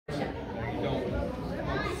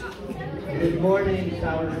Good morning,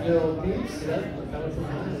 Powersville peeps. That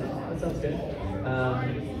sounds good.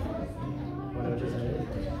 Whatever that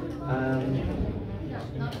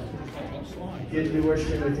is. Good to be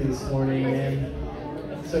worshiping with you this morning, and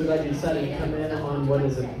I'm so glad you decided to come in on what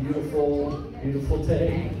is a beautiful, beautiful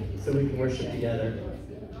day, so we can worship together.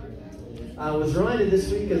 I was reminded this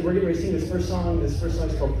week as we're getting ready to sing this first song. This first song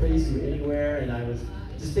is called "Praise You Anywhere," and I was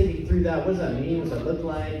just thinking through that. What does that mean? What does that look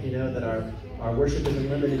like? You know, that our worship isn't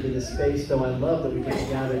limited to this space, though I love that we get to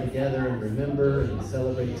gather together and remember and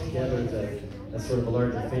celebrate together as sort of a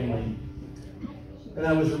larger family. And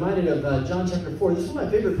I was reminded of John chapter 4. This is one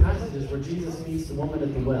of my favorite passages where Jesus meets the woman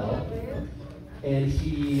at the well, and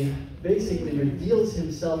he basically reveals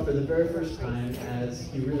himself for the very first time as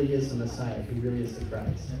he really is the Messiah, he really is the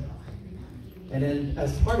Christ. And then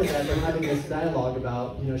as part of that, they're having this dialogue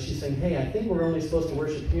about, you know, she's saying, hey, I think we're only supposed to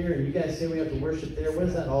worship here, and you guys say we have to worship there. What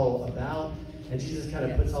is that all about? And Jesus kind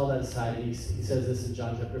of puts all that aside, and he says this in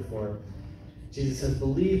John chapter 4. Jesus says,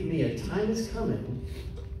 believe me, a time is coming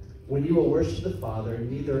when you will worship the Father,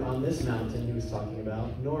 neither on this mountain he was talking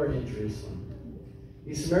about, nor in Jerusalem.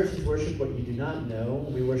 You Samaritans worship what you do not know.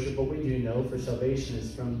 We worship what we do know, for salvation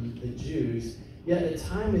is from the Jews. Yet a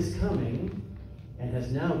time is coming, and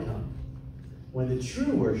has now come, when the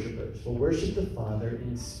true worshipers will worship the Father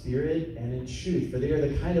in spirit and in truth, for they are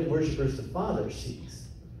the kind of worshipers the Father seeks.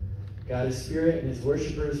 God is spirit, and his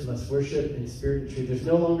worshipers must worship in spirit and truth. There's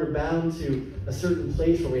no longer bound to a certain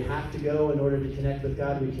place where we have to go in order to connect with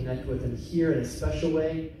God. We connect with him here in a special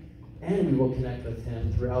way, and we will connect with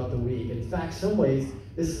him throughout the week. In fact, some ways,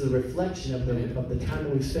 this is a reflection of the time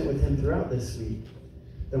that we've spent with him throughout this week,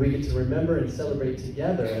 that we get to remember and celebrate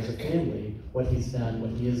together as a family what he's done, what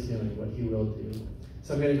he is doing, what he will do.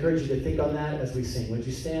 So I'm going to encourage you to think on that as we sing. Would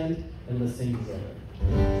you stand and let's sing together?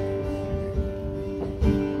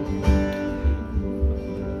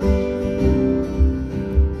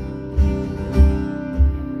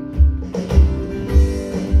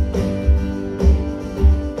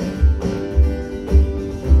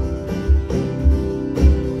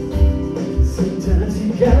 Sometimes you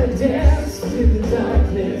gotta dance through the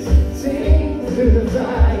darkness, sing through the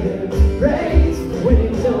fire, praise when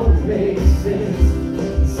it don't make sense.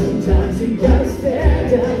 Sometimes you gotta stare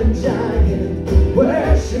down the giant,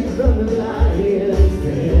 worship from the lion's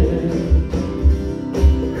den.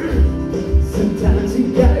 Sometimes you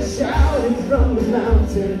gotta shout it from the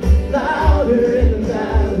mountain, louder in the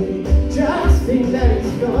valley, trusting that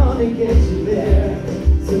it's gonna get you there.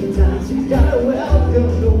 Sometimes you gotta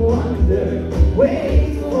welcome the wonder,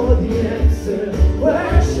 wait for the answer,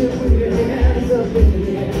 worship with your hands up in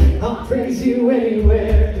the air. I'll praise you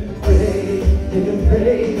anywhere. Praise, give him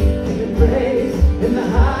praise, give him praise in the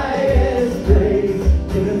highest praise.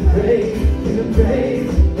 Give him praise, give him praise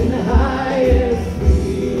in the highest. He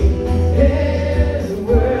is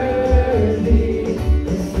worthy,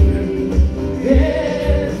 yes, he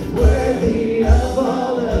is worthy of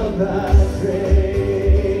all of our praise.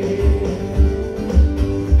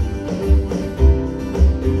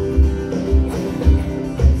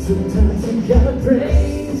 Sometimes you gotta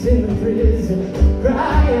praise in the prison,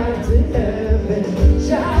 cry out to heaven,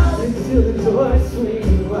 shout until the doors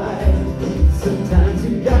swing wide. Sometimes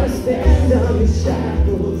you gotta stand on your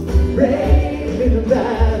shackles, brave in the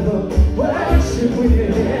battle, worship with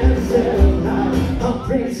your hands held high. I'll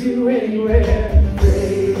praise you anywhere.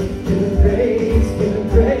 Praise, give him praise, give him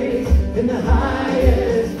praise in the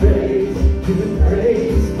highest praise. Give him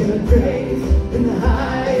praise, give him praise in the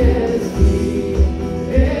highest. He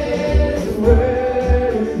is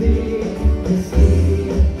worthy, yes, he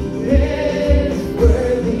is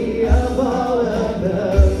worthy of all of the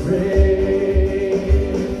praise.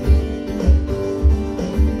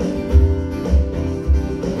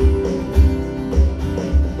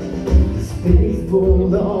 He's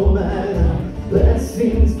faithful all my life,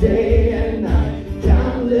 blessings day and night,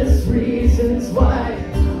 countless reasons why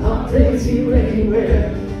I'll praise you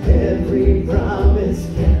anywhere. Every promise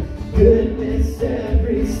kept, goodness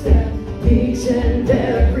every step, each and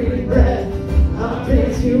every breath. I'll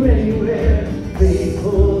praise you anywhere.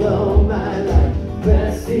 Faithful all my life,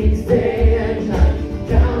 blessings day and night,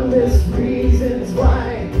 countless reasons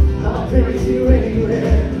why I'll praise you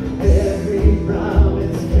anywhere. Every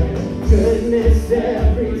promise kept, goodness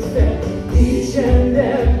every step, each and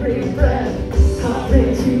every breath. I'll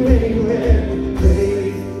praise you anywhere.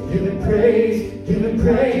 Praise, give him praise, give him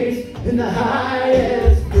praise in the high.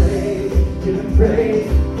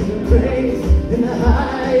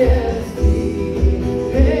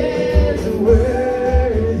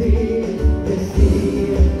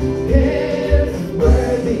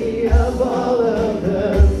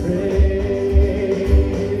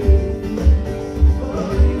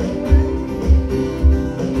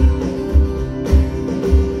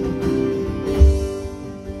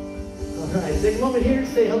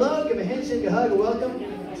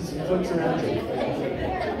 folks around you.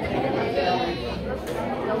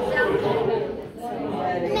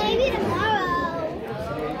 Maybe tomorrow.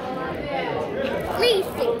 Please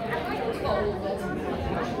sing.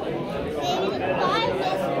 Maybe the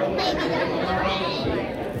farthest, maybe the morning.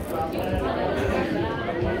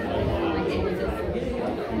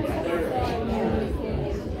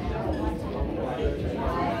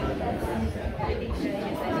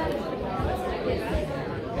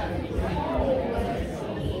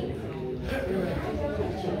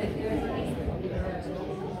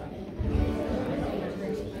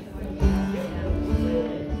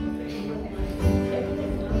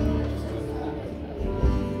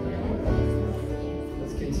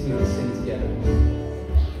 Let's continue to sing together.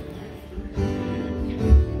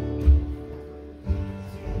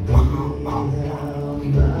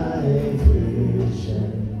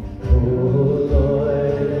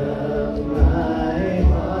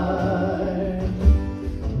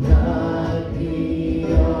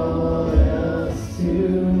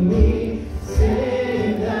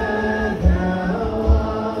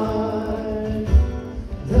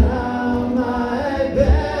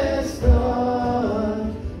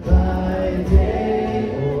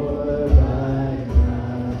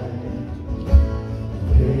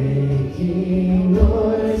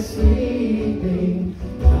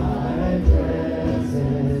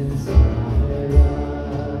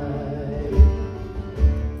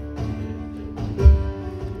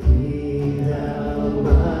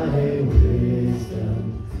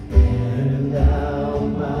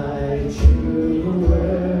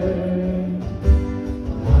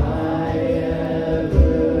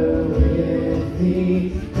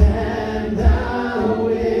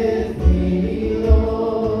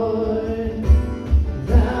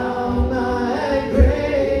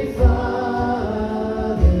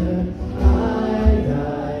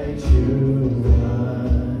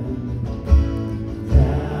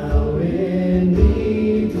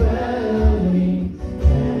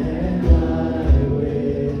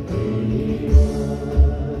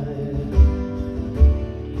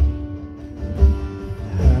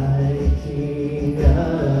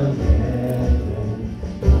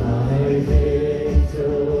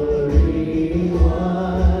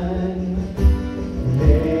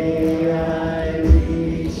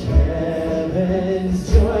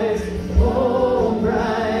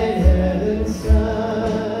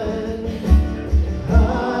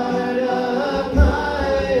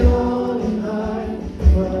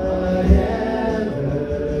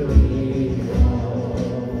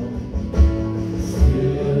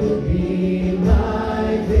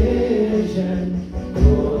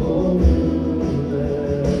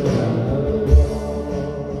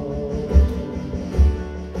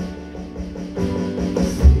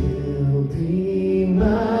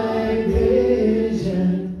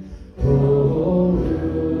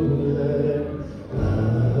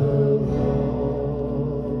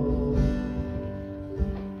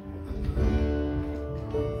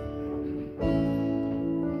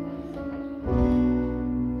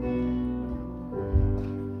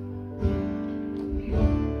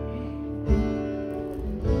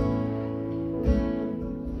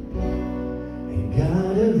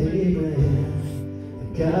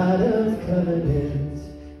 God of covenant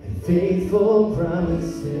and faithful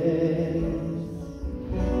promises.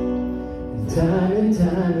 And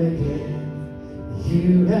time again,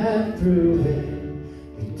 you have proven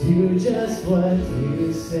you do just what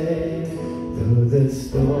you say. Though the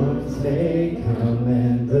storms may come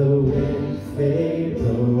and the winds may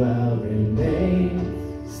blow, I'll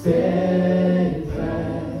remain steadfast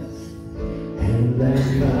and let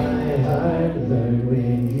my heart learn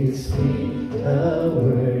when you speak a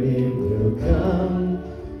word, it will come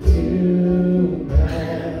to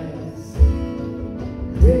pass.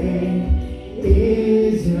 Great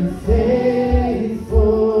is your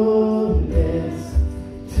faithfulness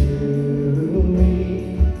to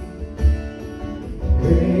me.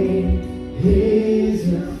 Great is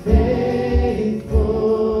your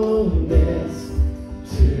faithfulness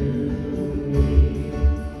to me.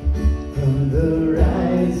 From the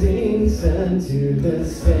rising sun to the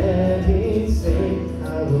setting sun, I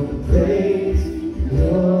will praise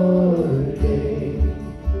your name.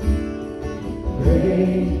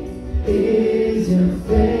 Great is your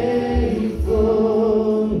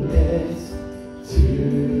faithfulness to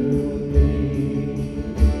me.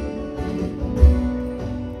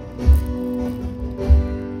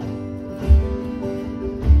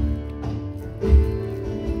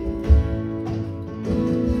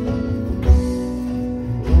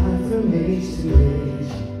 God, from age to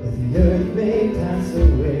age, but the earth may pass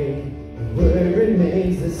away, the word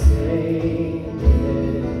remains the same.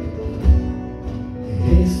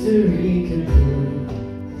 history can prove.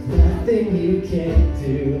 Nothing you can't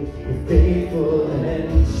do. You're faithful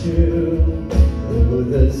and true. Though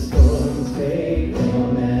the storms may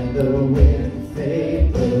come and the winds may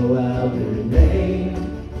blow, I'll remain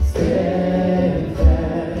steadfast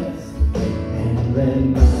and let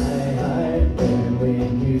my heart burn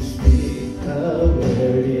when you speak a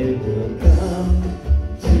word. It will come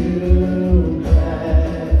to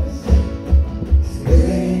pass. 'Cause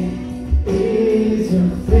great is your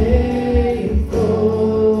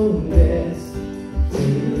faithfulness to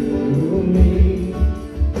me.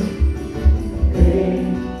 Great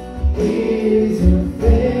is your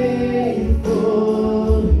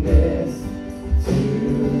faithfulness to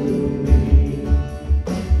me.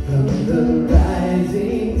 From the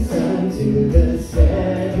rising sun to the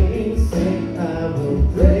setting sun, I will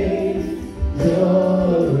praise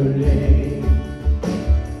your name.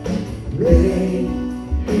 Great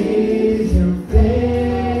is your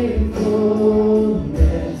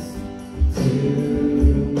faithfulness to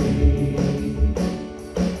me.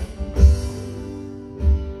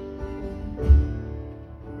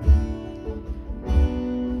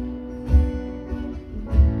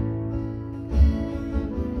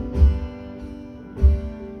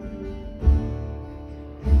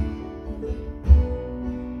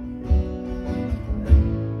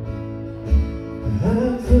 I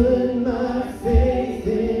put my faith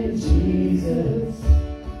in Jesus,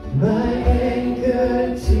 my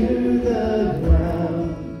anchor to the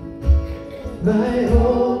ground, my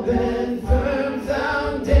hope and firm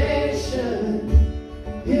foundation.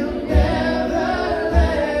 He'll never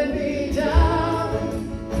let me down.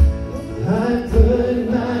 I put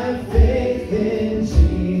my faith in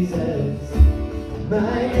Jesus,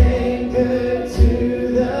 my anchor to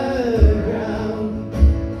the ground,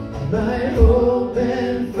 my hope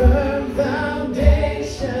and firm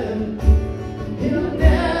foundation. He'll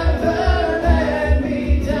never let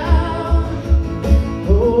me down.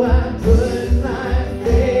 Oh, I put my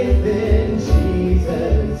faith in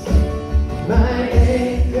Jesus, my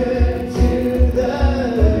anchor to the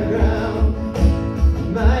ground,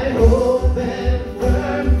 my hope and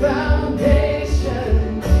firm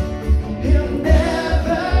foundation. He'll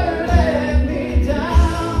never let me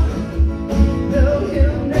down. No,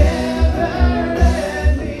 he'll never let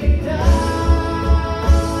me down.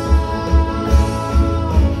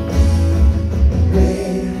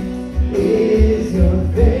 Great is your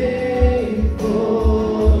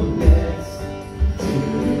faithfulness to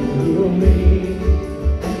me.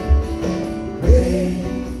 Great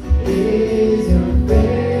is your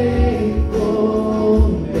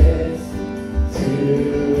faithfulness to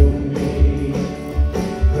me.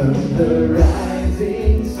 From the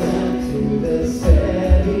rising sun to the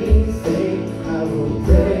setting sun, I will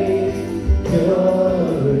praise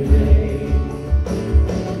your name.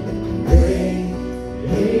 Great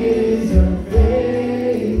is your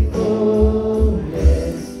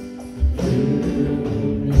faithfulness to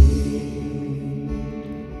me.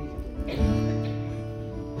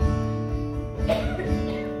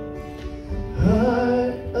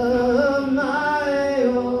 Heart of my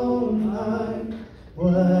own heart,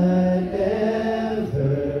 whatever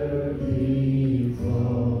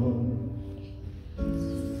befalls,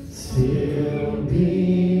 still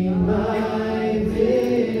be my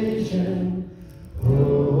vision, O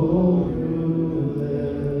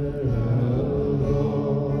ruler of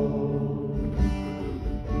all.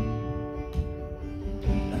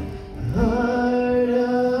 Heart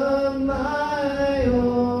of my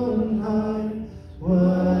own heart,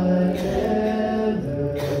 whatever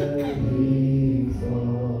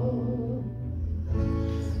befalls,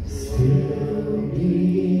 still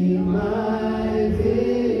be my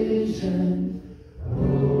vision, O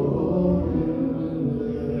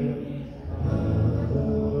ruler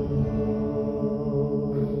of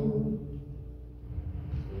all.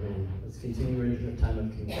 Amen. Let's continue in a time of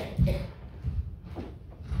communion.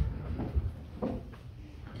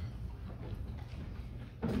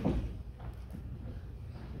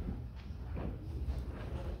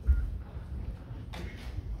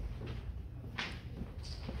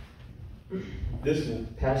 This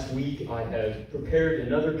past week, I had prepared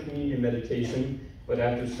another communion meditation, but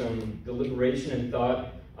after some deliberation and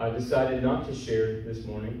thought, I decided not to share this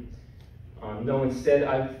morning. No, instead,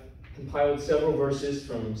 I've compiled several verses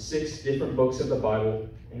from 6 different books of the Bible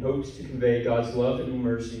in hopes to convey God's love and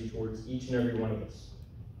mercy towards each and every one of us.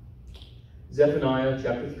 Zephaniah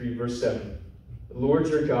chapter 3, verse 7. The Lord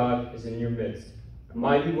your God is in your midst, a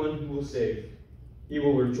mighty one who will save. He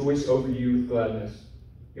will rejoice over you with gladness.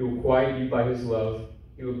 He will quiet you by his love.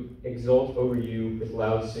 He will exult over you with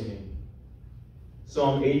loud singing.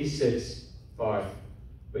 Psalm 86, 5.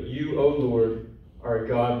 But you, O Lord, are a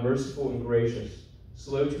God merciful and gracious,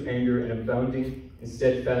 slow to anger and abounding in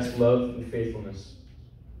steadfast love and faithfulness.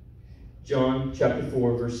 John chapter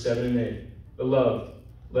 4, verse 7 and 8. Beloved,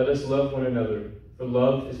 let us love one another, for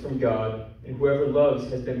love is from God, and whoever loves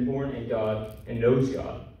has been born in God and knows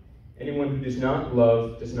God. Anyone who does not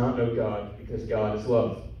love does not know God, because God is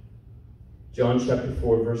love. John chapter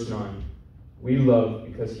 4, verse 9. We love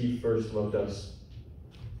because he first loved us.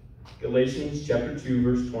 Galatians chapter 2,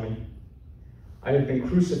 verse 20. I have been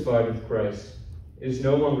crucified with Christ. It is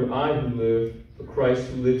no longer I who live, but Christ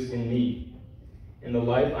who lives in me. And the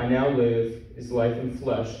life I now live is life in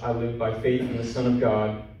flesh. I live by faith in the Son of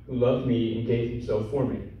God, who loved me and gave himself for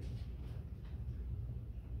me.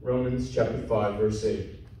 Romans chapter 5, verse 8.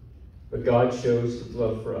 But God shows his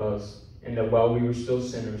love for us, and that while we were still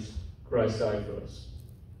sinners, Christ died for us.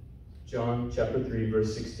 John chapter 3,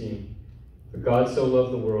 verse 16. For God so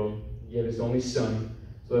loved the world, he gave his only Son,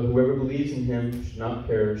 so that whoever believes in him should not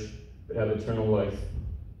perish, but have eternal life.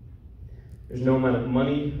 There's no amount of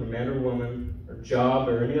money, or man or woman, or job,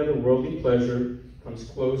 or any other worldly pleasure comes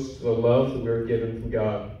close to the love that we are given from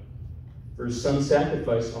God. For his Son's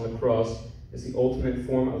sacrifice on the cross is the ultimate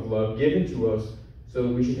form of love given to us so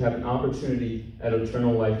that we should have an opportunity at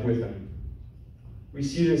eternal life with him. We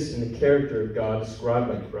see this in the character of God described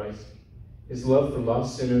by Christ. His love for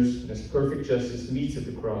lost sinners and his perfect justice meets at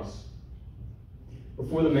the cross.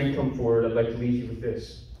 Before the men come forward, I'd like to leave you with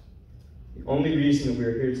this. The only reason that we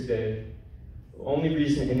are here today, the only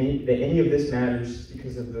reason that any of this matters is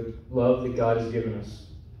because of the love that God has given us.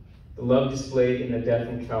 The love displayed in the death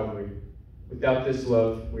on Calvary. Without this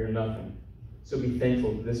love, we are nothing. So be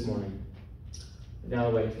thankful this morning. Now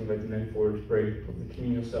I'd like to invite the men forward to pray over the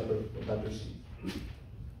communion supper without their seat.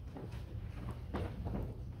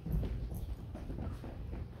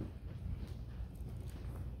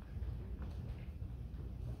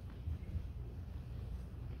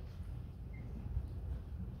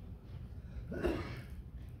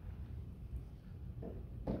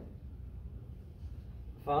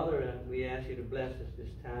 Father, we ask you to bless us this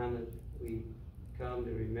time as we come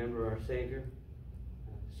to remember our Savior,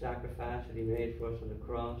 the sacrifice that he made for us on the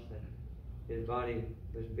cross, that his body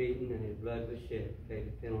was beaten and his blood was shed to pay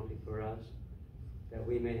the penalty for us, that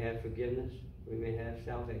we may have forgiveness, we may have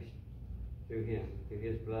salvation through him, through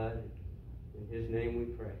his blood. In his name we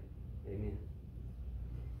pray. Amen.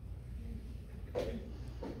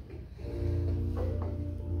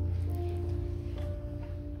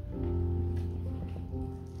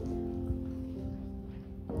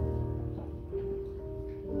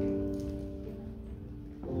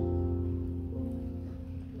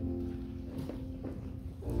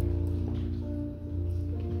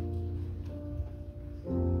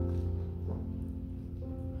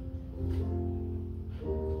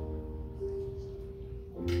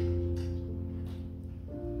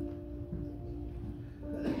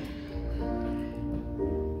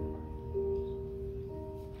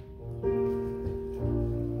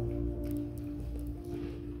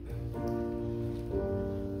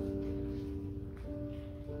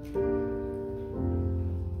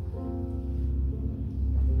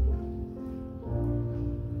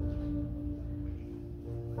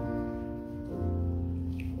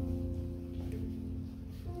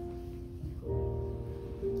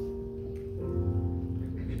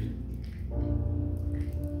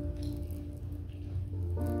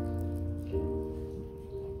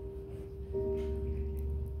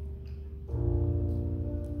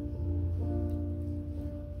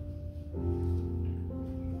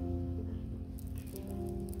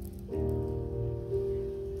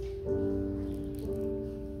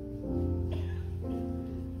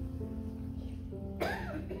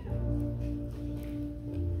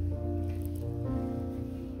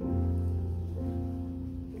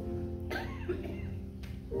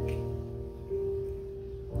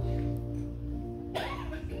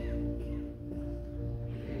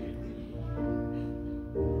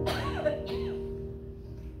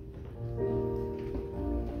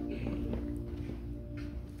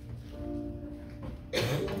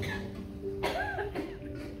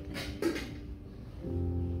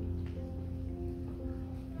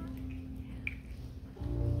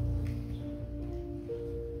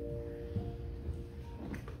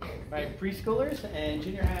 All right, preschoolers and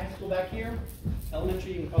junior high school back here.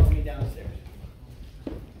 Elementary, you can follow me downstairs.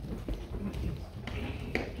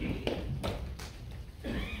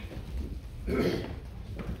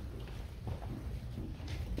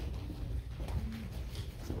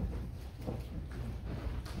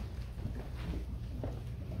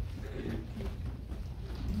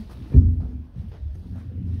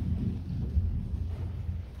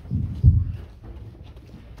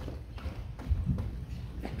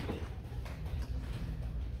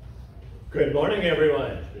 Good morning,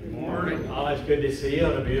 everyone. Good morning. Oh, it's good to see you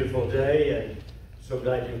on a beautiful day, and so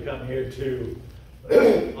glad you've come here to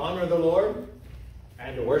honor the Lord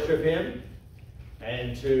and to worship Him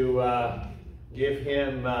and to give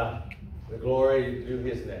Him the glory due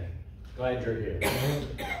His name. Glad you're here.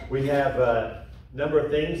 We have a number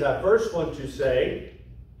of things. I first want to say,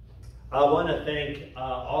 I want to thank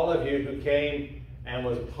all of you who came and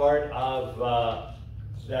was part of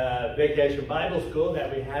the Vacation Bible School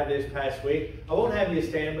that we had this past week. I won't have you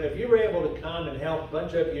stand, but if you were able to come and help, a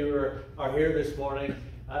bunch of you are here this morning.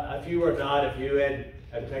 If you were not, if you had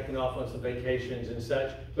taken off on some vacations and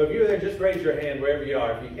such, but if you were there, just raise your hand wherever you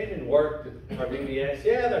are. If you came and worked our VBS,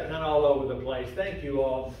 yeah, they're kind of all over the place. Thank you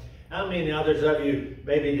all. I mean, others of you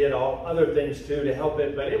maybe did all other things too to help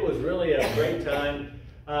it, but it was really a great time.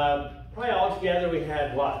 Probably all together we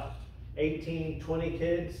had, what, 18, 20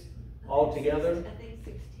 kids all together? I think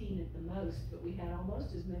 16 at the most, but we had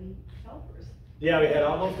almost as many helpers. Yeah, we had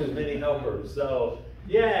almost as many helpers. So,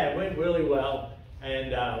 yeah, it went really well. And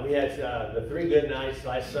we had the 3 good nights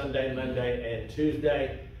last Sunday, Monday, and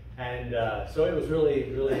Tuesday. And so it was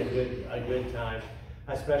really, really a good time.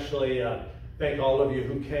 I especially thank all of you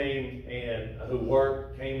who came and who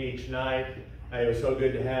worked, came each night. It was so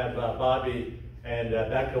good to have Bobby and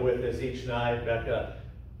Becca with us each night. Becca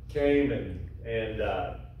came and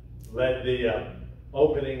led the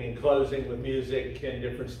opening and closing with music and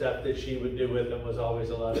different stuff that she would do with them. Was always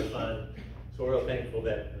a lot of fun. So we're real thankful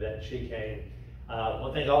that she came. I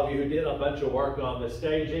want to thank all of you who did a bunch of work on the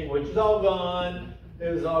staging, which is all gone. It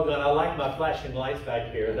was all gone. I like my flashing lights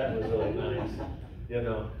back here. That was really nice, you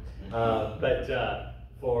know. But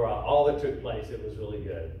for all that took place, it was really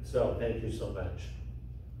good. So thank you so much.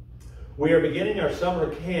 We are beginning our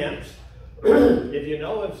summer camps. If you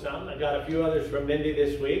know of some, I got a few others from Mindy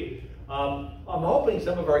this week. I'm hoping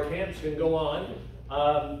some of our camps can go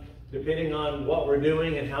on, depending on what we're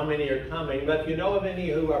doing and how many are coming. But if you know of any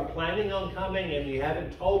who are planning on coming and you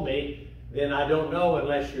haven't told me, then I don't know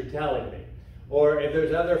unless you're telling me. Or if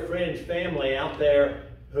there's other friends, family out there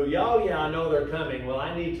who, oh yeah, I know they're coming. Well,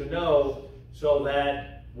 I need to know so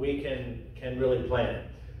that we can really plan it.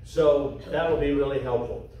 So that will be really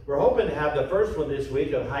helpful. We're hoping to have the first one this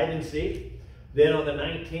week of hide and seek. Then on the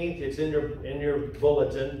 19th, it's in your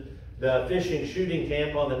bulletin, the fishing shooting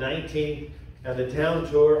camp on the 19th, and the town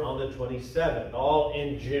tour on the 27th, all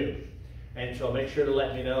in June. And so make sure to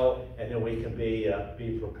let me know, and then we can be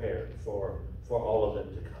prepared for all of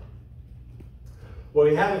them to come. Well,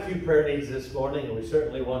 we have a few prayer needs this morning, and we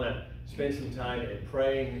certainly want to spend some time in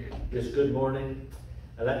praying this good morning.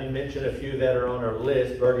 And let me mention a few that are on our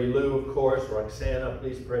list. Bertie Lou, of course, Roxana,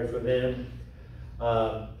 please pray for them.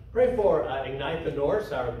 Pray for Ignite the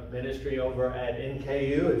North, our ministry over at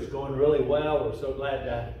NKU. It's going really well. We're so glad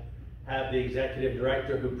to have the executive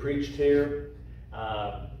director who preached here.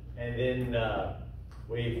 And then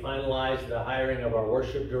we finalized the hiring of our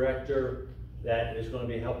worship director that is going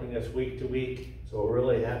to be helping us week to week. So we're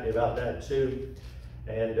really happy about that too.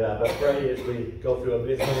 And but pray as we go through a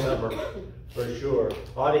busy summer for sure.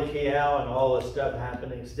 Audie Kiao and all the stuff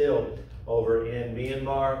happening still over in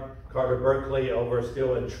Myanmar. Carter Berkeley over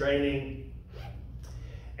still in training.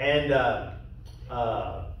 And a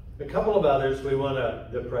couple of others we want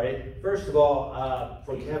to pray. First of all,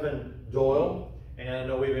 for Kevin Doyle. And I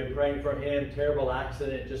know we've been praying for him. Terrible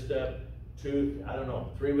accident just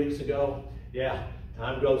 3 weeks ago. Yeah,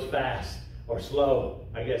 time goes fast or slow,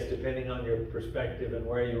 I guess, depending on your perspective and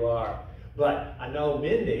where you are. But I know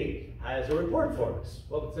Mindy has a report for us.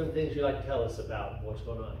 What are some things you'd like to tell us about what's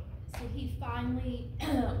going on? So he finally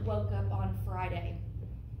woke up on Friday.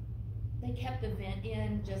 They kept the vent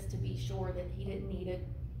in just to be sure that he didn't need it.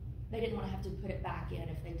 They didn't want to have to put it back in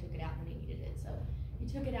if they took it out when he needed it. So he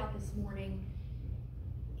took it out this morning.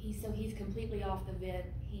 He's completely off the vent.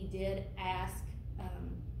 He did ask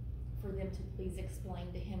for them to please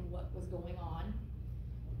explain to him what was going on.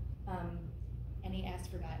 And he asked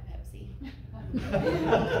for Diet Pepsi.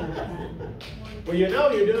 Well, you know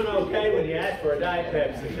you're doing okay when you ask for a Diet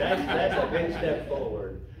Pepsi. That's a big step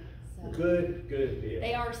forward. So, good deal.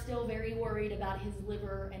 They are still very worried about his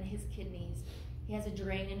liver and his kidneys. He has a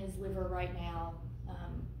drain in his liver right now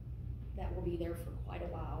that will be there for quite a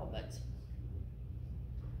while. But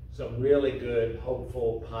some really good,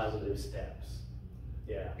 hopeful, positive steps.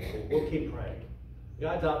 Yeah, we'll keep praying.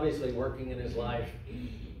 God's obviously working in his life.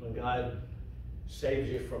 When God saves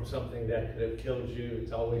you from something that could have killed you,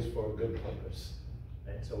 it's always for a good purpose.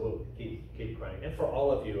 And so we'll keep praying. And for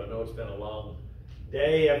all of you, I know it's been a long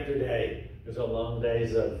day after day. There's a long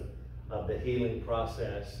days of the healing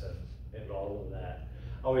process and all of that.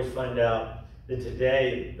 I always find out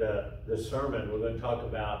today, the sermon, we're going to talk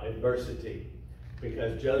about adversity,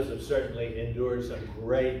 because Joseph certainly endured some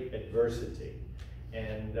great adversity.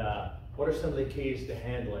 And what are some of the keys to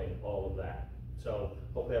handling all of that? So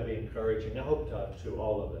hopefully that'll be encouraging, I hope to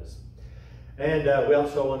all of us. And we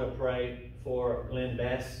also want to pray for Glenn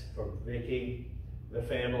Bess, for Vicki, the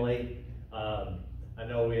family. I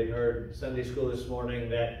know we had heard Sunday school this morning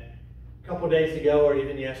that a couple days ago, or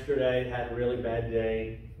even yesterday, had a really bad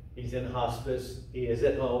day. He's in hospice. He is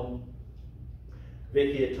at home.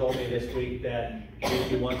 Vicki had told me this week that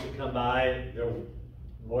if you want to come by, they're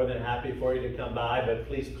more than happy for you to come by, but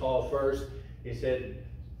please call first. He said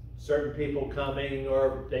certain people coming,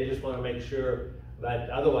 or they just want to make sure, but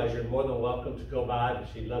otherwise you're more than welcome to go by, but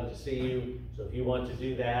she'd love to see you. So if you want to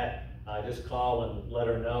do that, just call and let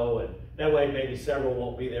her know, and that way maybe several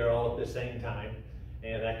won't be there all at the same time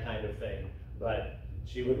and that kind of thing, but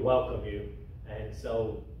she would welcome you. And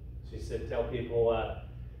so she said tell people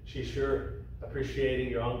she's sure appreciating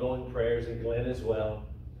your ongoing prayers, and Glenn as well.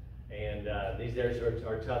 And these days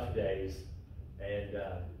are tough days, and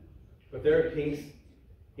but they're at peace.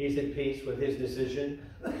 He's at peace with his decision.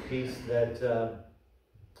 Peace that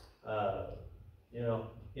you know,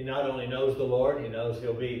 he not only knows the Lord, he knows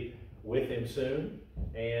he'll be with him soon.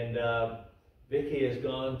 And Vicki has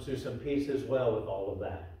gone to some peace as well with all of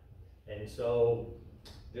that. And so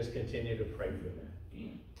just continue to pray for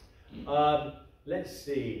them. Let's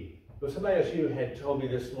see. Well, somebody else you had told me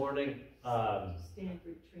this morning.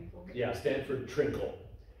 Stanford Trinkle. Yeah, Stanford Trinkle.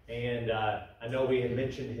 And I know we had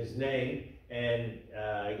mentioned his name, and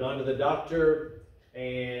I gone to the doctor,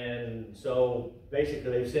 and so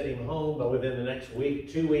basically they sent him home, but within the next week,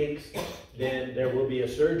 2 weeks, then there will be a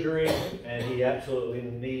surgery, and he absolutely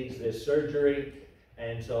needs this surgery.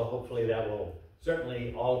 And so hopefully that will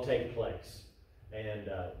certainly all take place, and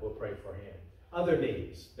we'll pray for him. Other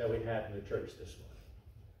needs that we have in the church this morning.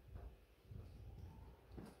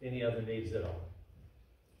 Any other needs at all?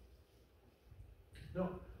 No?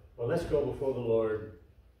 Well, let's go before the Lord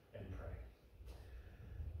and pray.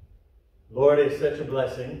 Lord, it's such a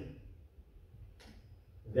blessing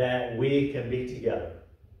that we can be together.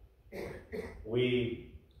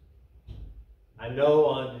 I know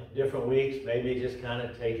on different weeks, maybe just kind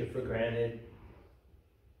of take it for granted.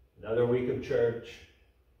 Another week of church.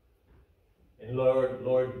 And Lord,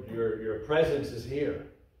 your presence is here.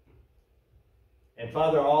 And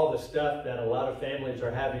Father, all the stuff that a lot of families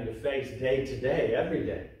are having to face day to day, every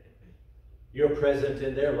day, you're present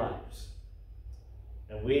in their lives.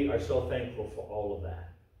 And we are so thankful for all of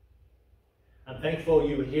that. I'm thankful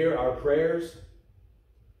you hear our prayers.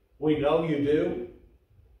 We know you do.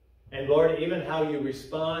 And Lord, even how you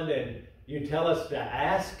respond, and you tell us to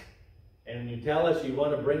ask, and you tell us you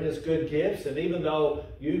want to bring us good gifts. And even though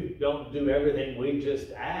you don't do everything we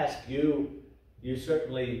just ask, you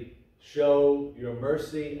certainly show your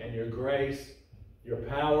mercy and your grace, your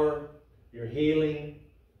power, your healing,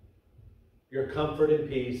 your comfort and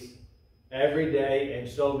peace every day in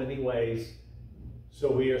so many ways.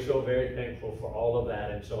 So we are so very thankful for all of that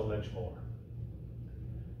and so much more.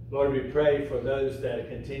 Lord, we pray for those that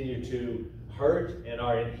continue to hurt and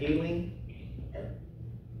are in healing.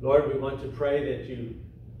 Lord, we want to pray that you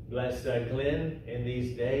bless Glenn in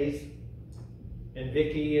these days, and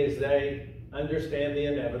Vicki as they understand the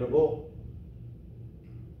inevitable.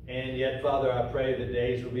 And yet, Father, I pray the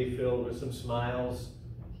days will be filled with some smiles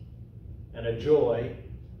and a joy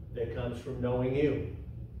that comes from knowing you.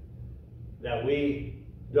 That we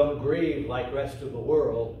don't grieve like the rest of the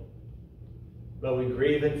world, but we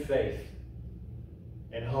grieve in faith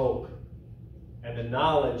and hope and the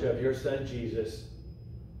knowledge of your Son Jesus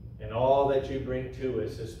and all that you bring to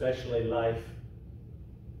us, especially life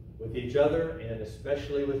with each other and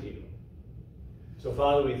especially with you. So,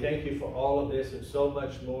 Father, we thank you for all of this and so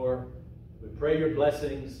much more. We pray your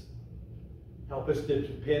blessings. Help us to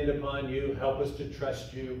depend upon you. Help us to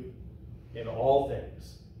trust you in all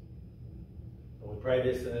things. And we pray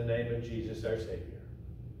this in the name of Jesus, our Savior.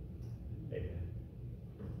 Amen.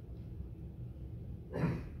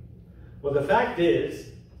 Well, the fact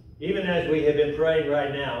is, even as we have been praying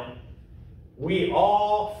right now, we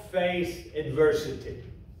all face adversity.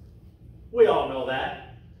 We all know that.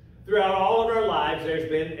 Throughout all of our lives, there's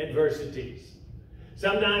been adversities.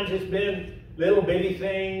 Sometimes it's been little bitty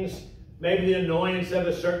things, maybe the annoyance of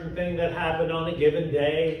a certain thing that happened on a given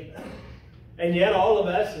day. And yet all of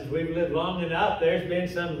us, as we've lived long enough, there's been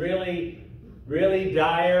some really, really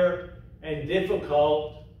dire and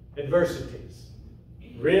difficult adversities.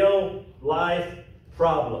 Real life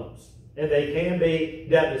problems. And they can be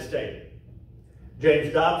devastating.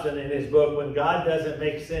 James Dobson, in his book, When God Doesn't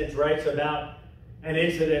Make Sense, writes about an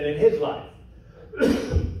incident in his life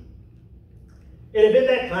It had been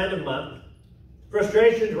that kind of month.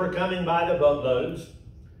 Frustrations were coming by the boatloads.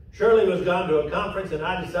 Shirley was gone to a conference, and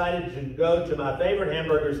I decided to go to my favorite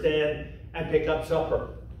hamburger stand and pick up supper.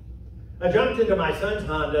 I jumped into my son's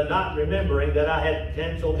Honda, not remembering that I had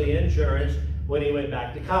canceled the insurance when he went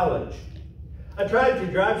back to college. I tried to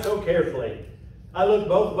drive so carefully. I looked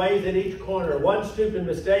both ways at each corner. One stupid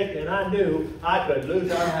mistake, and I knew I could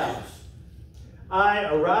lose our house.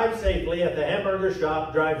 I arrived safely at the hamburger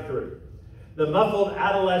shop drive-thru. The muffled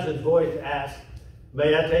adolescent's voice asked,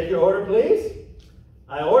 "May I take your order, please?"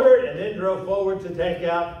 I ordered and then drove forward to the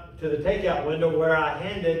takeout window where I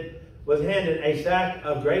was handed a sack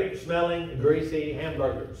of great-smelling, greasy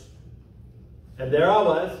hamburgers. And there I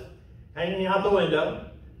was, hanging out the window,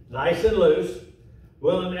 nice and loose,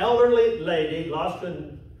 when an elderly lady lost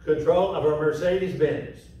control of her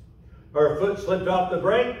Mercedes-Benz. Her foot slipped off the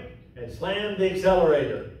brake and slammed the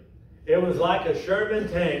accelerator. It was like a Sherman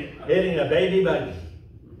tank hitting a baby buggy.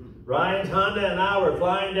 Ryan's Honda and I were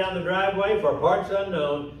flying down the driveway for parts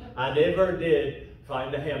unknown. I never did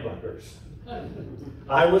find the hamburgers.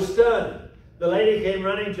 I was stunned. The lady came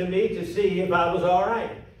running to me to see if I was all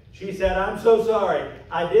right. She said, "I'm so sorry.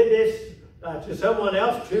 I did this to someone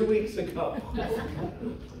else 2 weeks ago.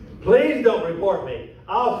 Please don't report me.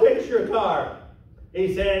 I'll fix your car."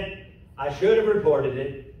 He said, "I should have reported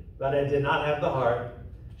it, but I did not have the heart."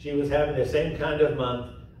 She was having the same kind of month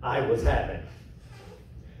I was having.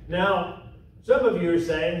 Now, some of you are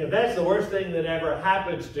saying, if that's the worst thing that ever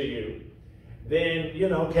happens to you, then,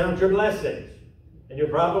 count your blessings. And you're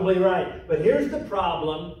probably right. But here's the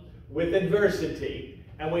problem with adversity.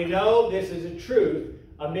 And we know this is a truth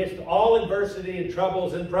amidst all adversity and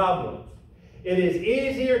troubles and problems. It is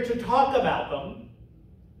easier to talk about them.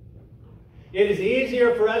 It is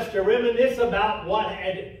easier for us to reminisce about what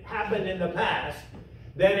had happened in the past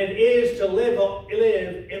than it is to live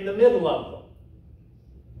in the middle of them.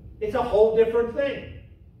 It's a whole different thing.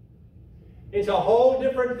 It's a whole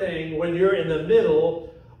different thing when you're in the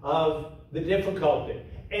middle of the difficulty.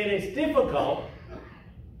 And it's difficult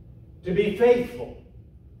to be faithful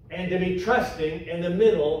and to be trusting in the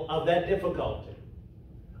middle of that difficulty.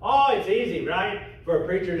 Oh, it's easy, right? For a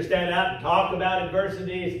preacher to stand out and talk about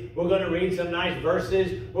adversities. We're going to read some nice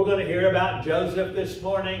verses. We're going to hear about Joseph this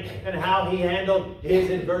morning and how he handled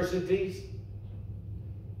his adversities.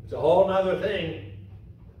 It's a whole other thing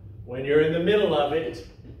when you're in the middle of it.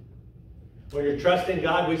 When you're trusting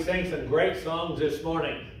God. We sang some great songs this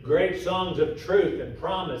morning. Great songs of truth and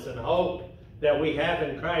promise and hope that we have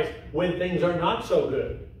in Christ when things are not so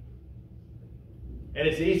good. And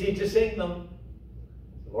it's easy to sing them,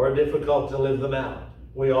 or difficult to live them out.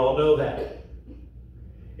 We all know that.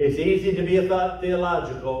 It's easy to be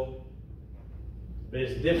theological, but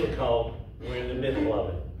it's difficult when we're in the middle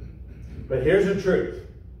of it. But here's the truth.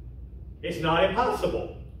 It's not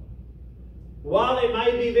impossible. While it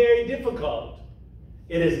might be very difficult,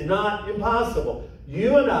 it is not impossible.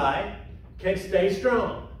 You and I can stay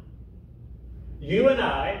strong. You and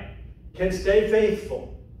I can stay faithful.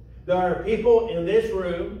 There are people in this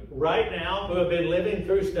room right now who have been living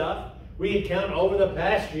through stuff. We count over the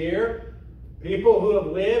past year, people who have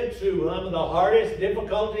lived through one of the hardest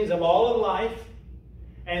difficulties of all of life.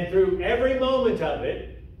 And through every moment of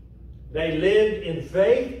it, they lived in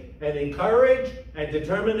faith and in courage and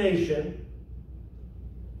determination.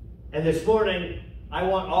 And this morning, I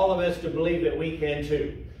want all of us to believe that we can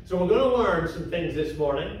too. So we're going to learn some things this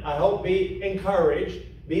morning. I hope be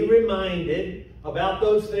encouraged, be reminded about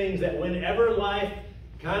those things that whenever life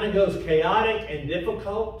kind of goes chaotic and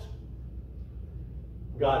difficult,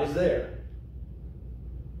 God is there.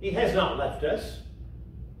 He has not left us.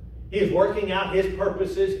 He is working out His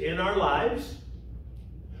purposes in our lives.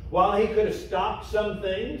 While He could have stopped some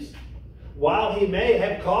things, while He may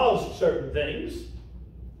have caused certain things,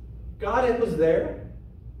 God was there.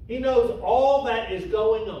 He knows all that is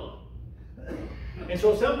going on. And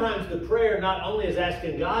so sometimes the prayer not only is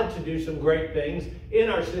asking God to do some great things in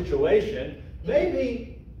our situation,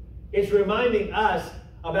 maybe it's reminding us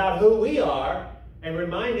about who we are and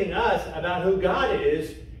reminding us about who God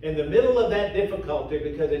is in the middle of that difficulty,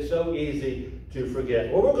 because it's so easy to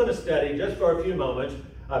forget. Well, we're going to study just for a few moments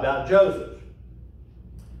about Joseph.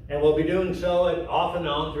 And we'll be doing so off and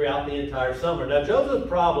on throughout the entire summer. Now, Joseph's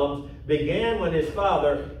problems began when his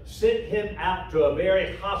father sent him out to a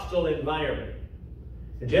very hostile environment.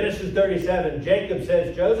 In Genesis 37, Jacob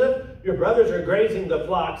says, "Joseph, your brothers are grazing the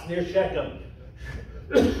flocks near Shechem.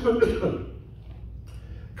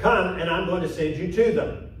 Come, and I'm going to send you to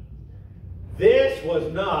them." This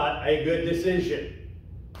was not a good decision.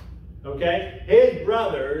 Okay? His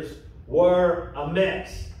brothers were a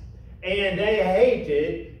mess. and they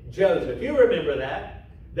hated Joseph. You remember that?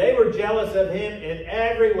 They were jealous of him in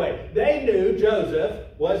every way. They knew Joseph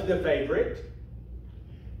was the favorite.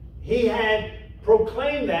 He had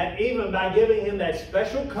proclaimed that even by giving him that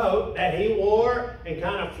special coat that he wore and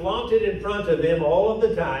kind of flaunted in front of them all of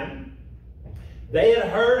the time. They had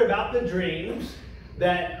heard about the dreams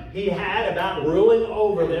that he had about ruling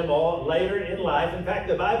over them all later in life. In fact,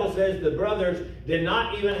 the Bible says the brothers did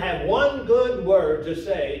not even have one good word to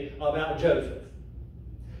say about Joseph.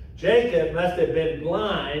 Jacob must have been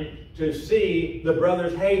blind to see the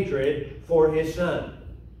brothers' hatred for his son.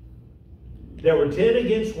 There were 10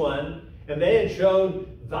 against 1, and they had showed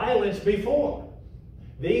violence before.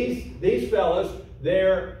 These fellows,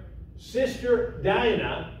 their sister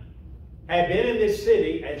Dinah had been in this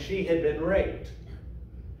city, and she had been raped.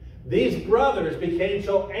 These brothers became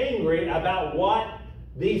so angry about what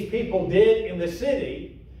these people did in the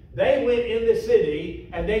city, they went in the city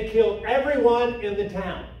and they killed everyone in the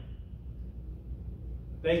town.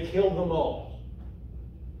 They killed them all.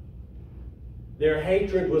 Their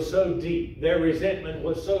hatred was so deep. Their resentment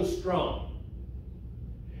was so strong.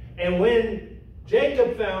 And when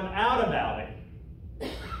Jacob found out about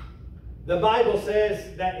it, the Bible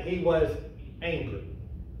says that he was angry.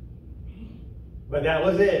 But that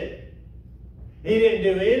was it. He didn't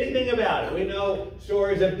do anything about it. We know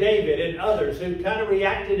stories of David and others who kind of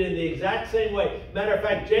reacted in the exact same way. Matter of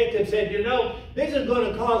fact, Jacob said, you know, this is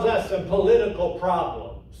going to cause us some political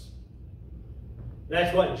problems.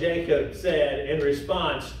 That's what Jacob said in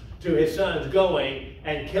response to his sons going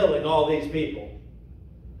and killing all these people.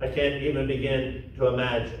 I can't even begin to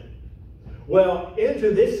imagine. Well,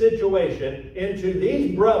 into this situation, into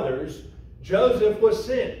these brothers, Joseph was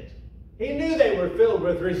sent. He knew they were filled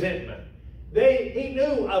with resentment. He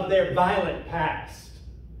knew of their violent past.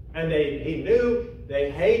 And he knew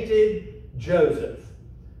they hated Joseph.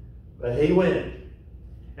 But he went.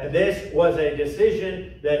 And this was a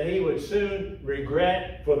decision that he would soon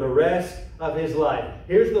regret for the rest of his life.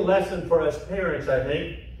 Here's the lesson for us parents, I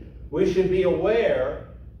think. We should be aware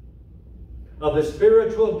of the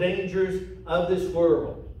spiritual dangers of this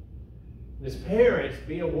world. As parents,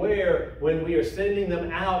 be aware when we are sending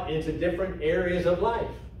them out into different areas of life.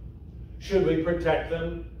 Should we protect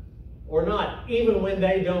them or not? Even when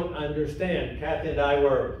they don't understand. Kathy and I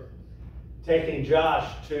were taking Josh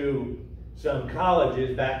to some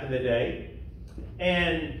colleges back in the day.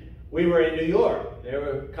 And we were in New York. There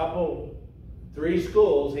were three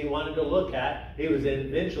schools he wanted to look at. He was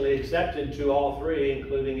eventually accepted to all three,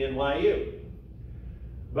 including NYU.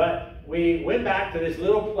 But we went back to this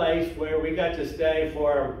little place where we got to stay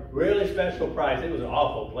for a really special price. It was an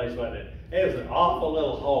awful place, wasn't it? It was an awful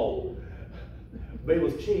little hole. But it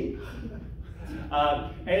was cheap.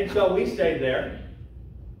 And so we stayed there.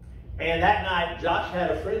 And that night, Josh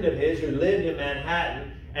had a friend of his who lived in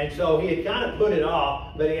Manhattan. And so he had kind of put it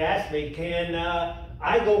off, but he asked me, can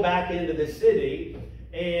I go back into the city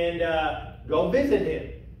and go visit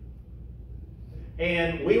him?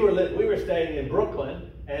 And we were staying in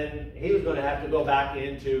Brooklyn, and he was going to have to go back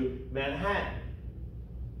into Manhattan.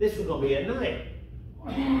 This was going to be at night.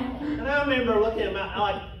 And I remember looking at him, I'm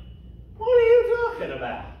like, what are you talking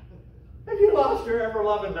about? Have you lost your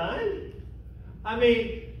ever-loving mind? I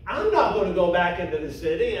mean, I'm not going to go back into the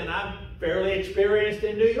city, and I'm fairly experienced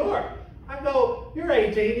in New York. I go, you're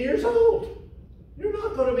 18 years old. You're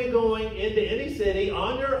not going to be going into any city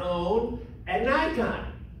on your own at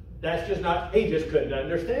nighttime. That's just not, he just couldn't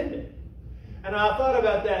understand it. And I thought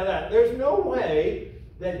about that. There's no way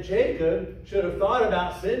that Jacob should have thought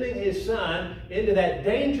about sending his son into that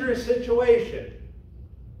dangerous situation.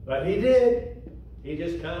 But he did. He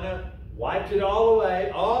just kind of wiped it all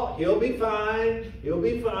away. Oh, he'll be fine. He'll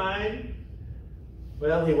be fine.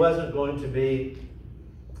 Well, he wasn't going to be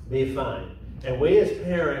fine. And we as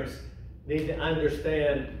parents need to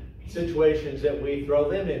understand situations that we throw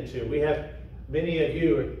them into. We have, many of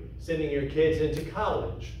you are sending your kids into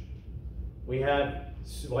college. We have,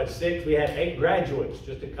 we had 8 graduates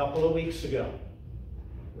just a couple of weeks ago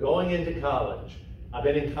going into college. I've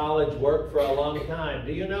been in college work for a long time.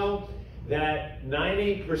 Do you know that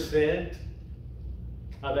 90%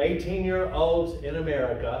 of 18-year-olds in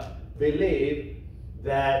America believe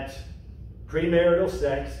that premarital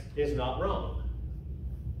sex is not wrong?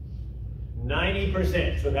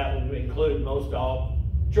 90%, so that would include most all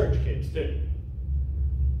church kids too.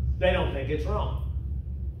 They don't think it's wrong.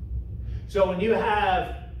 So when you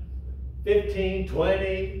have 15,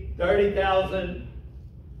 20, 30,000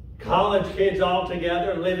 college kids all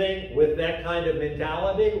together living with that kind of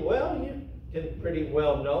mentality, well, you can pretty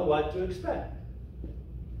well know what to expect,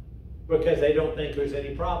 because they don't think there's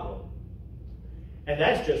any problem. And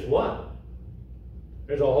that's just one.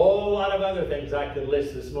 There's a whole lot of other things I could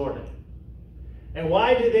list this morning. And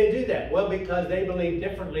why do they do that? Well, because they believe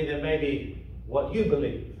differently than maybe what you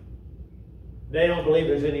believe. They don't believe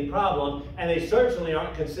there's any problem, and they certainly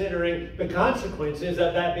aren't considering the consequences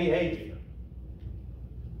of that behavior.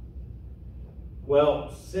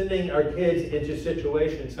 Well, sending our kids into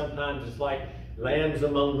situations sometimes is like lambs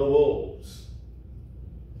among the wolves.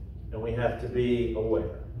 And we have to be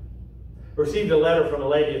aware. Received a letter from a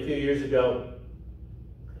lady a few years ago.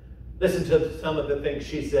 Listen to some of the things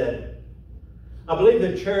she said. I believe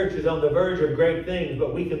the church is on the verge of great things,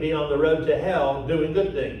 but we can be on the road to hell doing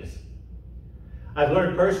good things. I've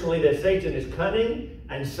learned personally that Satan is cunning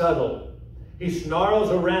and subtle. He snarls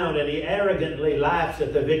around and he arrogantly laughs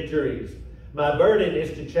at the victories. My burden is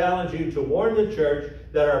to challenge you to warn the church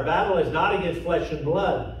that our battle is not against flesh and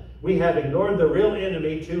blood. We have ignored the real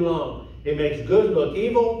enemy too long. It makes good look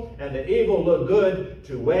evil and the evil look good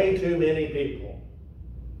to way too many people.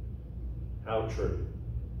 How true.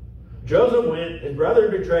 Joseph went, his brother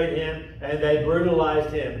betrayed him, and they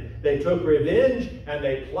brutalized him. They took revenge, and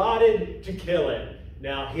they plotted to kill him.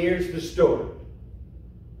 Now, here's the story.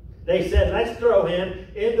 They said, let's throw him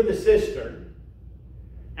into the cistern,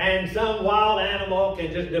 and some wild animal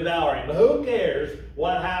can just devour him. But who cares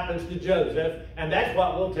what happens to Joseph? And that's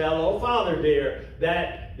what we'll tell old Father Dear,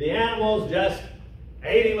 that the animals just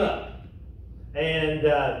ate him up. And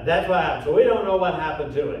that's what happened. So we don't know what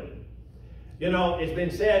happened to him. You know, it's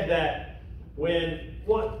been said that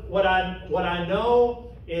what I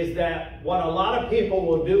know is that what a lot of people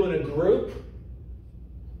will do in a group,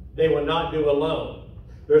 they will not do alone.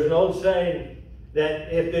 There's an old saying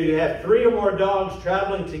that if you have 3 or more dogs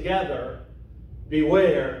traveling together,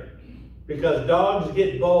 beware, because dogs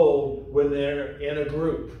get bold when they're in a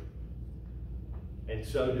group. And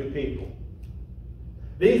so do people.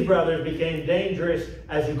 These brothers became dangerous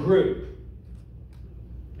as a group.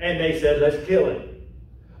 And they said, let's kill him.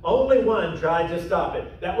 Only one tried to stop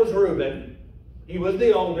it. That was Reuben. He was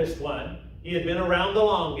the oldest one. He had been around the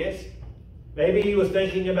longest. Maybe he was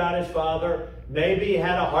thinking about his father. Maybe he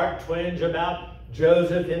had a heart twinge about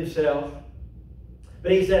Joseph himself.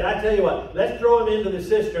 But he said, I tell you what, let's throw him into the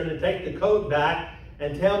cistern and take the coat back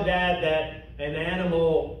and tell Dad that an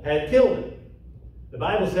animal had killed him. The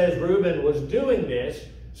Bible says Reuben was doing this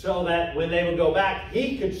so that when they would go back,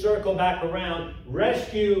 he could circle back around,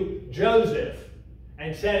 rescue Joseph,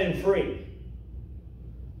 and set him free.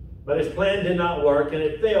 But his plan did not work, and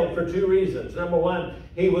it failed for 2 reasons. Number one,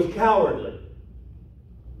 he was cowardly.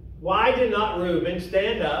 Why did not Reuben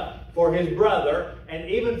stand up for his brother and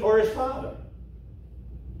even for his father?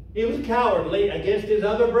 He was cowardly against his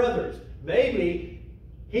other brothers. Maybe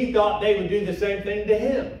he thought they would do the same thing to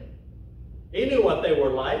him. He knew what they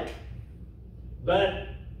were like, but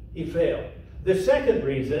he failed. The second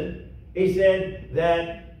reason, he said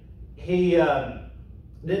that he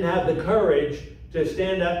didn't have the courage to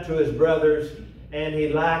stand up to his brothers, and he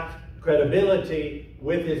lacked credibility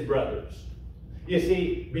with his brothers. You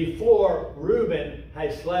see, before Reuben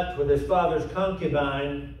had slept with his father's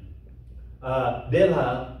concubine,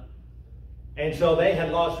 Bilhah, and so they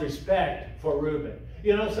had lost respect for Reuben.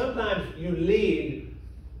 You know, sometimes you lead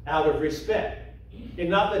out of respect. It's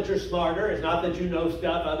not that you're smarter, it's not that you know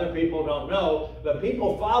stuff other people don't know, but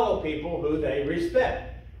people follow people who they respect.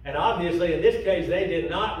 And obviously, in this case, they did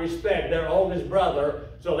not respect their oldest brother,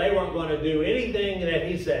 so they weren't going to do anything that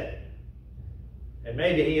he said. And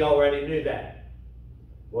maybe he already knew that.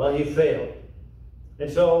 Well, he failed.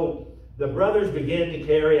 And so the brothers began to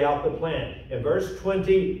carry out the plan. In verse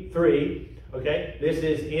 23, okay, this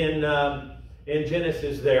is in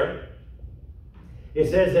Genesis there. It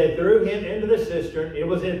says they threw him into the cistern. It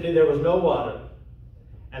was empty. There was no water.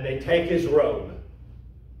 And they take his robe.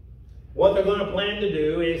 What they're going to plan to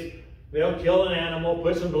do is, kill an animal,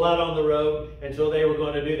 put some blood on the robe, and so they were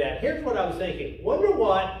going to do that. Here's what I was thinking. Wonder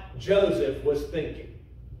what Joseph was thinking.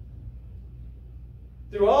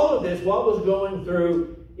 Through all of this, what was going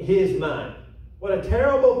through his mind? What a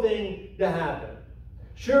terrible thing to happen.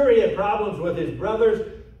 Sure, he had problems with his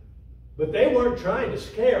brothers, but they weren't trying to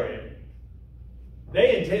scare him.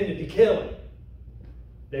 They intended to kill him.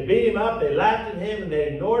 They beat him up, they laughed at him, and they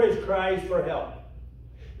ignored his cries for help.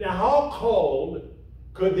 Now, how cold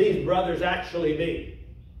could these brothers actually be?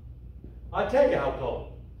 I'll tell you how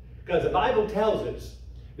cold. Because the Bible tells us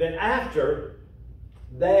that after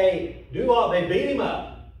they beat him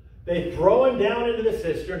up, they throw him down into the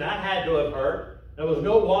cistern. That had to have hurt. There was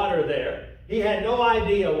no water there. He had no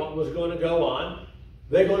idea what was going to go on.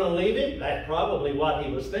 They're going to leave him? That's probably what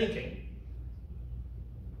he was thinking.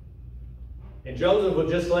 And Joseph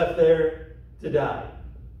was just left there to die.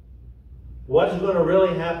 What's going to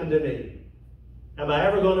really happen to me? Am I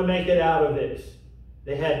ever going to make it out of this?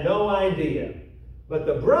 They had no idea. But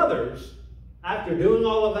the brothers, after doing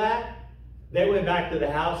all of that, they went back to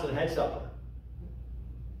the house and had supper.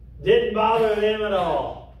 Didn't bother them at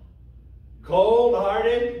all.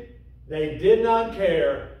 Cold-hearted, they did not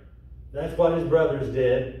care. That's what his brothers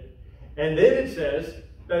did. And then it says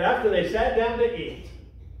that after they sat down to eat,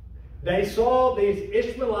 they saw these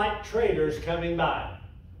Ishmaelite traders coming by.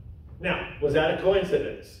 Now, was that a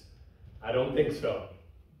coincidence? I don't think so.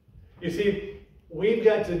 You see, we've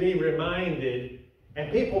got to be reminded,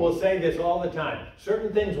 and people will say this all the time,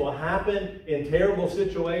 certain things will happen in terrible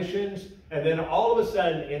situations, and then all of a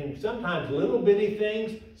sudden, in sometimes little bitty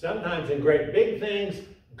things, sometimes in great big things,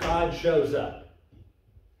 God shows up.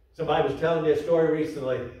 Somebody was telling me a story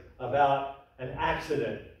recently about an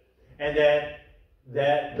accident, and that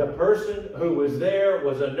the person who was there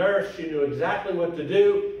was a nurse. She knew exactly what to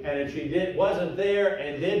do, and if she wasn't there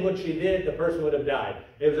and did what she did, the person would have died.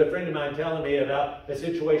 It was a friend of mine telling me about a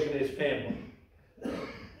situation in his family.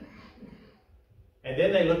 And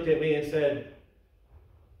then they looked at me and said,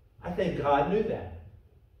 I think God knew that.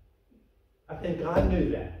 I think God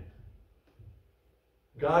knew that.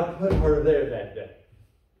 God put her there that day.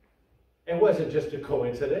 It wasn't just a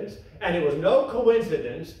coincidence. And it was no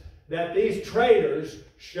coincidence that these traders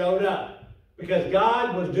showed up, because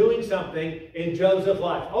God was doing something in Joseph's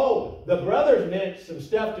life. Oh, the brothers meant some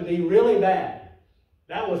stuff to be really bad.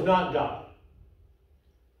 That was not God.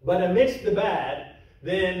 But amidst the bad,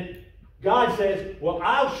 then God says, well,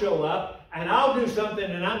 I'll show up and I'll do something,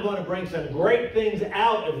 and I'm going to bring some great things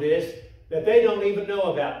out of this that they don't even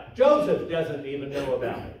know about. Joseph doesn't even know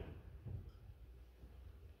about it.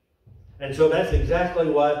 And so that's exactly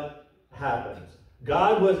what happens.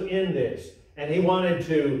 God was in this, and he wanted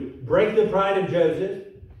to break the pride of Joseph.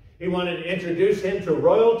 He wanted to introduce him to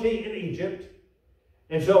royalty in Egypt.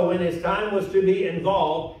 And so when his time was to be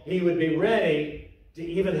involved, he would be ready to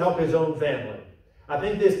even help his own family. I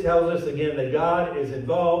think this tells us again that God is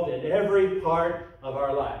involved in every part of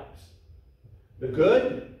our lives. The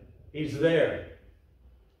good, he's there.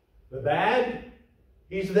 The bad,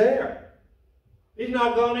 he's there. He's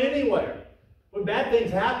not gone anywhere. When bad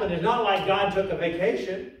things happen, it's not like God took a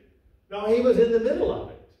vacation. No, he was in the middle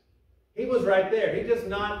of it. He was right there. He does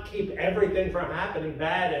not keep everything from happening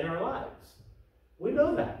bad in our lives. We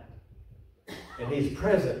know that. And he's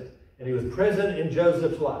present. And he was present in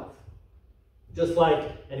Joseph's life. Just like,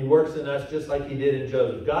 and he works in us just like he did in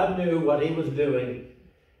Joseph. God knew what he was doing.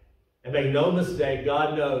 And make no mistake,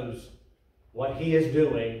 God knows what he is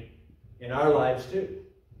doing in our lives too.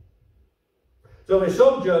 So they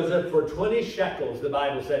sold Joseph for 20 shekels, the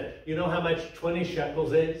Bible said. You know how much 20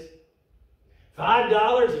 shekels is?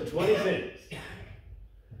 $5.20.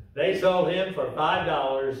 They sold him for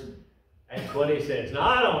 $5.20. Now,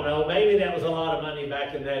 I don't know. Maybe that was a lot of money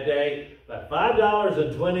back in that day. But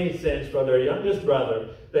 $5.20 for their youngest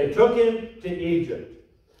brother. They took him to Egypt.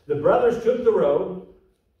 The brothers took the robe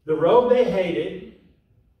they hated,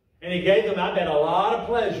 and he gave them, I bet, a lot of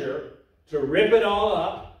pleasure to rip it all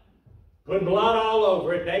up. Put blood all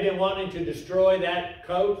over it. They've been wanting to destroy that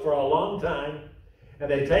coat for a long time.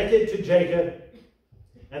 And they take it to Jacob.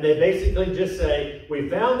 And they basically just say, we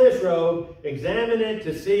found this robe. Examine it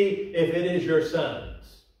to see if it is your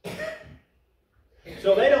son's.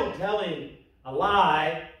 So they don't tell him a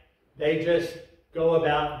lie. They just go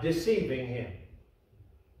about deceiving him.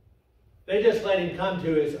 They just let him come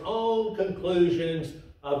to his own conclusions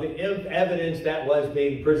of the evidence that was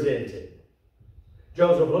being presented.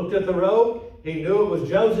 Joseph looked at the robe. He knew it was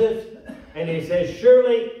Joseph's. And he says,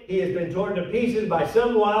 surely he has been torn to pieces by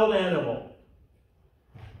some wild animal.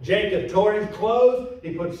 Jacob tore his clothes.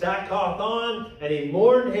 He put sackcloth on. And he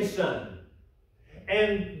mourned his son.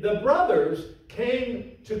 And the brothers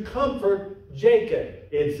came to comfort Jacob,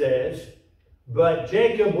 it says. But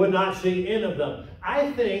Jacob would not see any of them.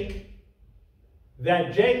 I think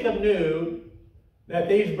that Jacob knew that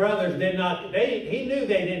these brothers did not, he knew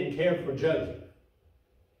they didn't care for Joseph.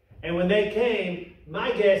 And when they came,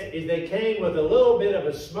 my guess is they came with a little bit of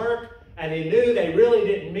a smirk, and he knew they really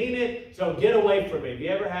didn't mean it, so get away from me. Have you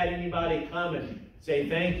ever had anybody come and say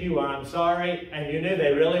thank you or I'm sorry, and you knew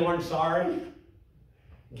they really weren't sorry?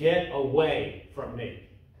 Get away from me.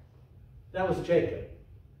 That was Jacob.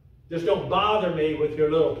 Just don't bother me with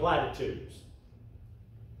your little platitudes.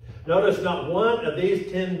 Notice not one of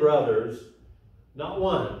these 10 brothers, not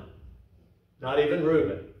one, not even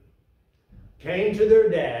Reuben, came to their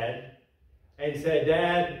dad and said,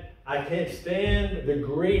 Dad, I can't stand the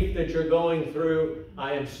grief that you're going through.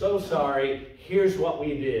 I am so sorry. Here's what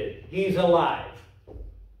we did. He's alive.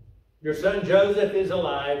 Your son Joseph is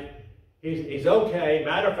alive. He's okay.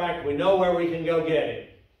 Matter of fact, we know where we can go get him.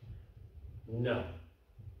 No.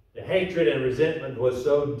 The hatred and resentment was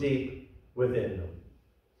so deep within them.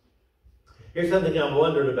 Here's something I've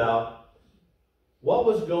wondered about. What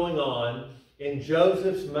was going on in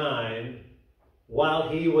Joseph's mind while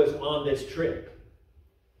he was on this trip?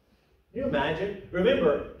 Can you imagine?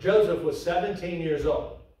 Remember, Joseph was 17 years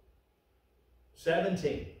old.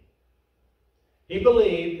 17. He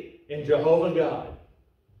believed in Jehovah God.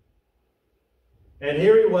 And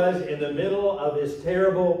here he was in the middle of this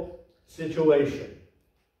terrible situation.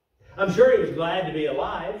 I'm sure he was glad to be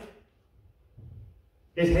alive.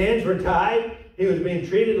 His hands were tied. He was being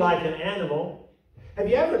treated like an animal. Have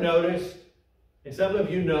you ever noticed, and some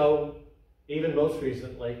of you know, even most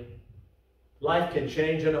recently, life can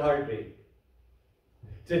change in a heartbeat.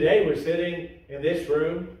 Today we're sitting in this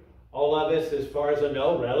room, all of us, as far as I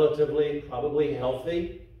know, relatively, probably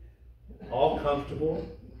healthy, all comfortable,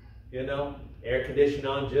 you know, air conditioning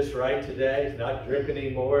on just right today. It's not dripping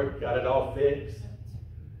anymore. Got it all fixed.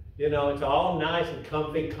 You know, it's all nice and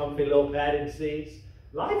comfy little padded seats.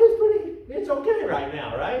 Life is it's okay right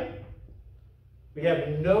now, right? We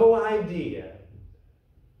have no idea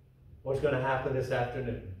what's going to happen this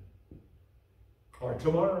afternoon or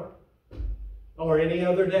tomorrow or any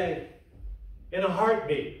other day. In a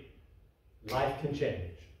heartbeat, life can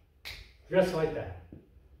change. Just like that.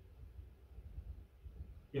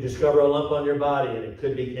 You discover a lump on your body and it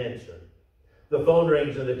could be cancer. The phone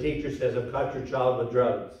rings and the teacher says, I've caught your child with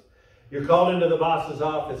drugs. You're called into the boss's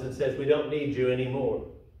office and says, we don't need you anymore.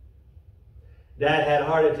 Dad had a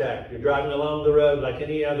heart attack. You're driving along the road like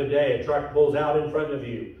any other day. A truck pulls out in front of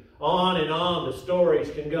you. On and on the stories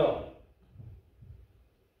can go.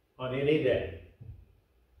 On any day.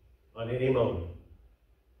 On any moment.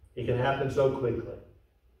 It can happen so quickly.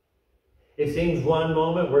 It seems one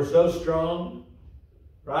moment we're so strong,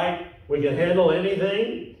 right? We can handle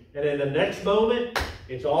anything. And in the next moment,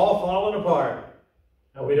 it's all falling apart.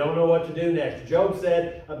 And we don't know what to do next. Job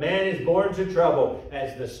said, a man is born to trouble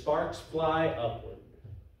as the sparks fly upward.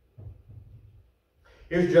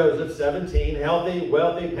 Here's Joseph, 17, healthy,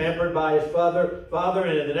 wealthy, pampered by his father,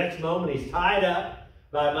 and in the next moment he's tied up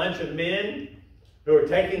by a bunch of men who are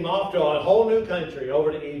taking him off to a whole new country,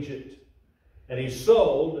 over to Egypt. And he's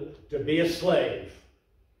sold to be a slave.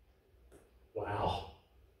 Wow.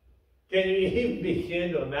 Can you even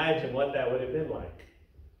begin to imagine what that would have been like?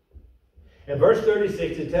 In verse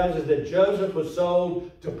 36, it tells us that Joseph was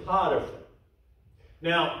sold to Potiphar.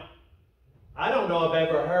 Now, I don't know if I've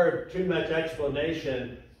ever heard too much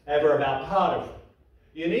explanation ever about Potiphar.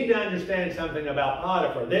 You need to understand something about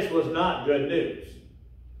Potiphar. This was not good news.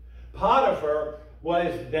 Potiphar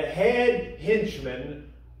was the head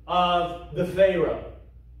henchman of the Pharaoh.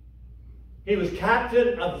 He was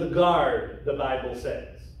captain of the guard, the Bible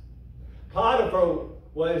says. Potiphar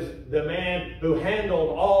was the man who handled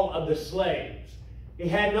all of the slaves. He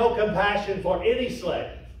had no compassion for any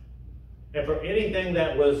slave and for anything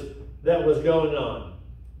that was going on.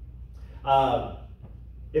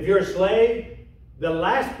 If you're a slave, the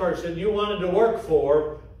last person you wanted to work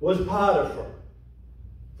for was Potiphar.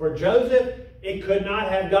 For Joseph, it could not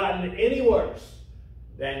have gotten any worse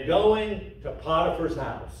than going to Potiphar's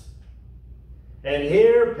house. And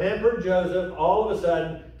here, pampered Joseph, all of a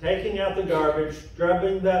sudden, taking out the garbage,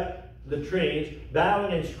 scrubbing the trees,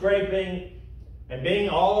 bowing and scraping, and being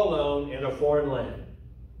all alone in a foreign land.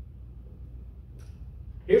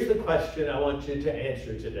 Here's the question I want you to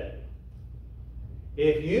answer today.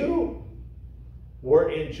 If you were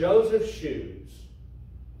in Joseph's shoes,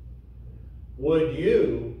 would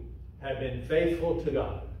you have been faithful to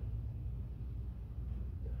God?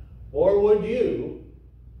 Or would you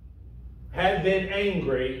have been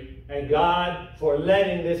angry at God for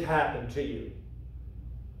letting this happen to you?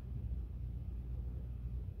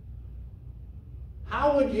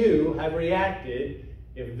 How would you have reacted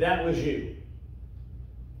if that was you?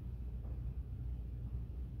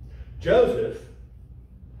 Joseph,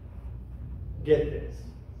 get this,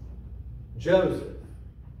 Joseph,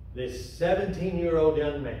 this 17-year-old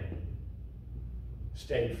young man,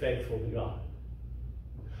 stayed faithful to God.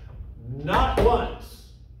 Not once,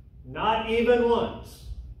 not even once,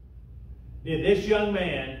 did this young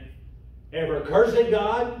man ever curse at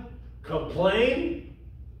God, complain,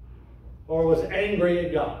 or was angry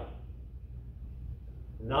at God.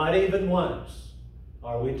 Not even once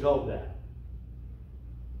are we told that.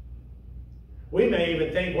 We may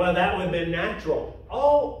even think, well, that would have been natural.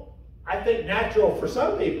 Oh, I think natural for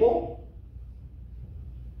some people.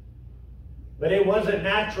 But it wasn't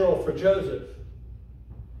natural for Joseph.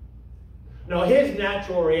 No, his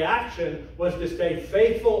natural reaction was to stay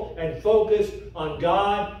faithful and focused on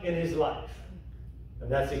God in his life.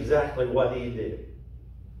 And that's exactly what he did.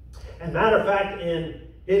 And matter of fact, in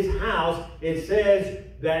his house, it says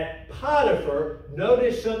that Potiphar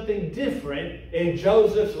noticed something different in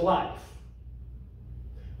Joseph's life.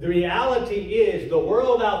 The reality is, the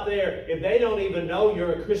world out there, if they don't even know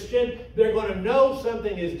you're a Christian, they're going to know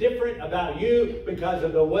something is different about you because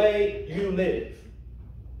of the way you live.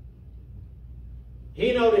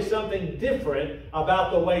 He noticed something different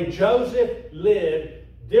about the way Joseph lived,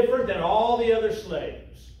 different than all the other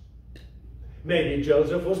slaves. Maybe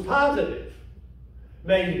Joseph was positive.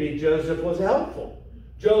 Maybe Joseph was helpful.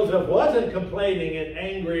 Joseph wasn't complaining and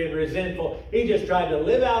angry and resentful. He just tried to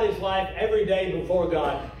live out his life every day before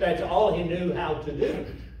God. That's all he knew how to do.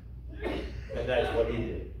 And that's what he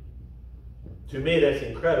did. To me, that's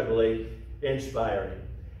incredibly inspiring.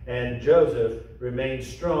 And Joseph remained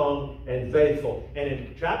strong and faithful. And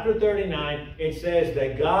in chapter 39, it says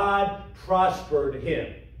that God prospered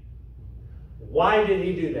him. Why did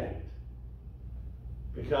he do that?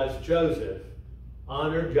 Because Joseph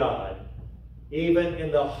honored God even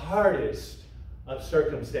in the hardest of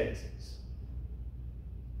circumstances.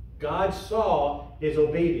 God saw his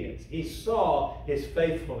obedience. He saw his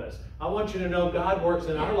faithfulness. I want you to know God works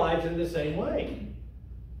in our lives in the same way.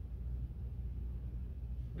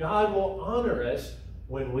 God will honor us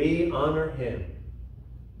when we honor him.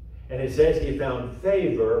 And it says he found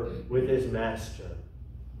favor with his master.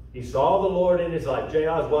 He saw the Lord in his life. J.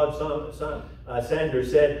 Oswald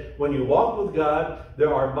Sanders said, when you walk with God,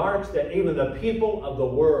 there are marks that even the people of the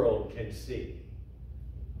world can see.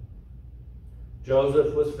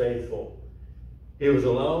 Joseph was faithful. He was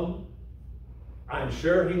alone. I'm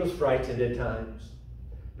sure he was frightened at times,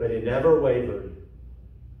 but he never wavered,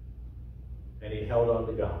 and he held on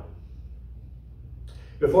to God.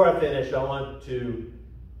 Before I finish, I want to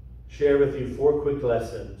share with you 4 quick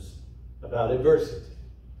lessons about adversity.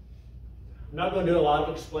 I'm not going to do a lot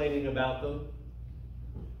of explaining about them,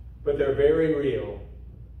 but they're very real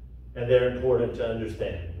and they're important to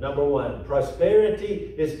understand. Number 1,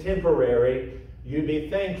 prosperity is temporary. You be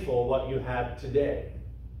thankful what you have today.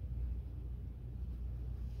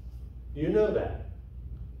 You know that.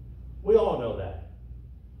 We all know that.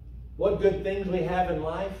 What good things we have in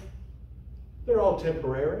life, they're all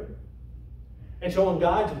temporary. And so when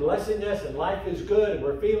God's blessing us and life is good and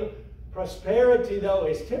we're feeling, prosperity though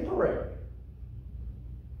is temporary.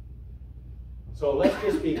 So let's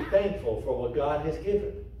just be thankful for what God has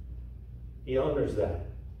given. He honors that.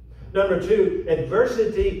 Number 2,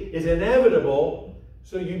 adversity is inevitable,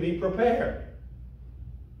 so you be prepared.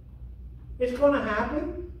 It's going to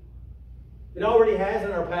happen. It already has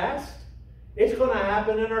in our past. It's going to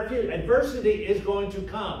happen in our future. Adversity is going to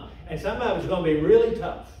come. And some of it's going to be really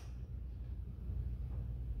tough.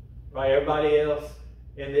 Right? Everybody else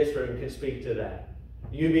in this room can speak to that.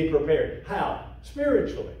 You be prepared. How?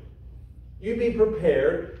 Spiritually. You be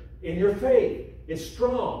prepared in your faith. It's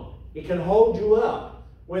strong. It can hold you up.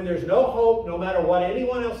 When there's no hope, no matter what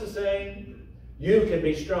anyone else is saying, you can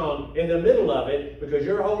be strong in the middle of it because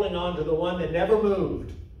you're holding on to the one that never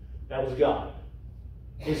moved. That was God.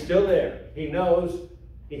 He's still there. He knows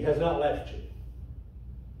he has not left you.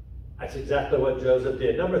 That's exactly what Joseph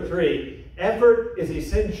did. Number 3, effort is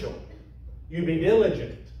essential. You be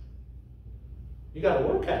diligent. You got to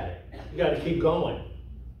work at it. You got to keep going.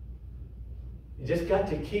 You just got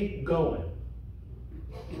to keep going.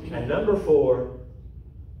 And number 4,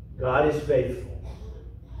 God is faithful.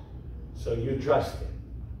 So you trust him.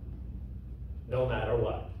 No matter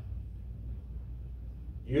what.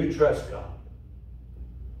 You trust God.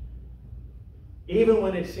 Even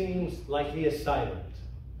when it seems like he is silent.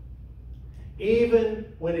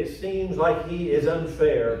 Even when it seems like he is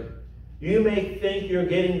unfair. You may think you're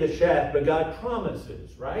getting the shaft, but God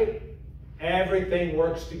promises, right? Everything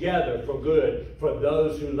works together for good for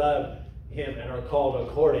those who love him and are called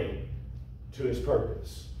according to his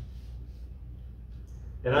purpose.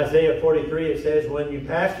 In Isaiah 43 it says, when you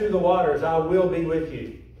pass through the waters, I will be with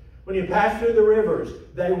you. When you pass through the rivers,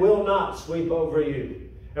 they will not sweep over you.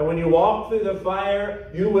 And when you walk through the fire,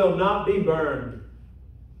 you will not be burned.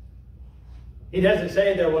 He doesn't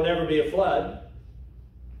say there will never be a flood.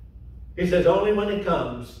 He says only when it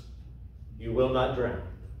comes, you will not drown.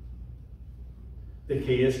 The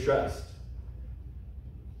key is trust.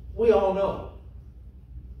 We all know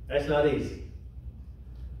that's not easy.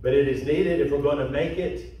 But it is needed if we're going to make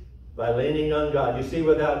it by leaning on God. You see,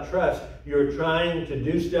 without trust, you're trying to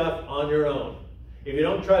do stuff on your own. If you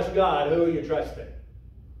don't trust God, who are you trusting?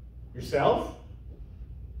 Yourself?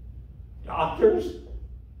 Doctors?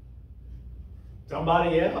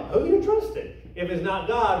 Somebody else? Who are you trusting? If it's not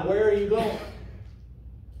God, where are you going?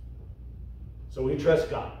 So we trust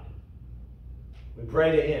God. We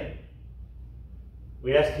pray to Him.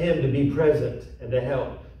 We ask Him to be present and to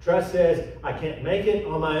help. Trust says, I can't make it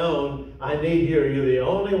on my own. I need you. You're the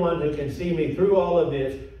only one who can see me through all of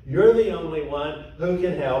this. You're the only one who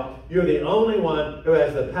can help. You're the only one who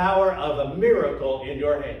has the power of a miracle in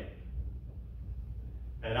your hand.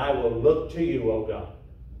 And I will look to you, O God.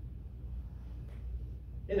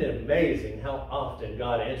 Isn't it amazing how often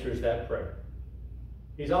God answers that prayer?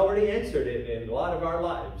 He's already answered it in a lot of our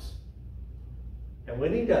lives. And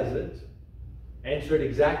when He doesn't answer it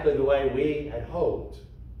exactly the way we had hoped,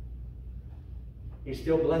 He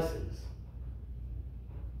still blesses.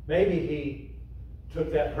 Maybe He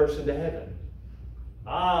took that person to heaven.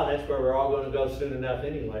 That's where we're all going to go soon enough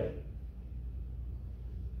anyway.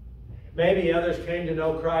 Maybe others came to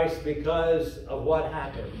know Christ because of what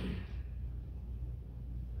happened.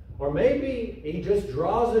 Or maybe He just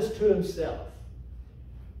draws us to Himself.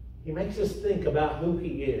 He makes us think about who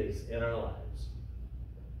He is in our lives.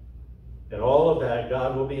 And all of that,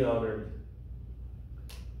 God will be honored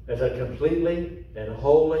as I completely and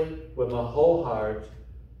wholly, with my whole heart,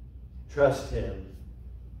 trust Him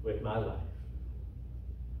with my life.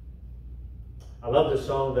 I love the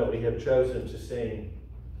song that we have chosen to sing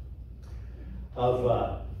of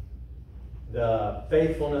the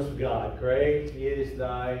faithfulness of God. Great is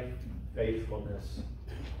thy faithfulness.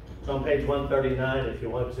 It's on page 139 if you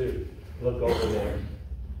want to look over there.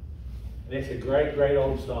 And it's a great, great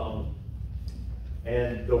old song.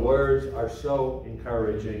 And the words are so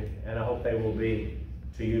encouraging, and I hope they will be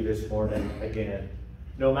to you this morning again.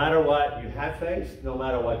 No matter what you have faced, no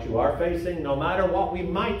matter what you are facing, no matter what we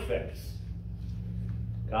might face,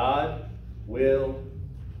 God will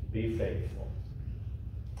be faithful.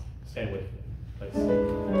 Stand with me. Let's sing.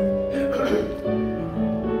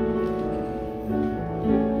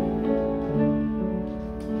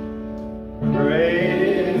 Great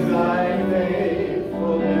is thy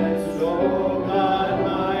faithfulness, O God,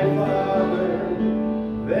 my Father.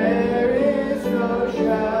 There is no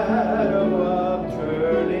shadow of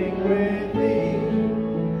turning with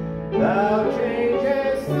thee. Thou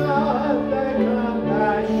changest not, thy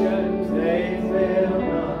compassions, they fail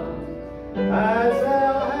not. As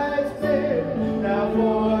thou hast been, thou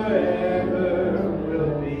forever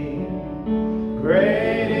wilt be.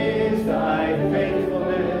 Great is thy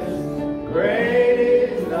faithfulness, great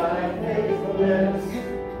is thy faithfulness.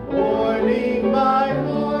 Morning by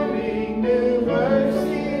morning, new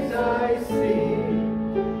mercies I see.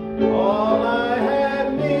 All I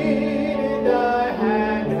have needed, thy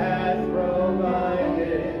hand hath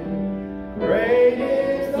provided. Great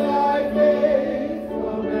is thy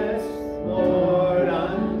faithfulness, Lord,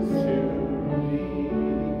 unto me.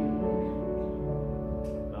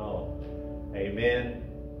 Oh, amen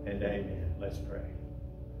and amen. Let's pray.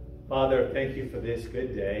 Father, thank you for this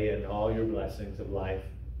good day and all your blessings of life.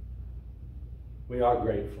 We are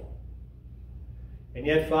grateful. And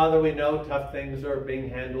yet, Father, we know tough things are being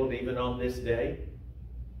handled even on this day.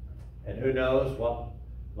 And who knows what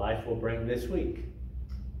life will bring this week.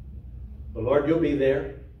 But Lord, you'll be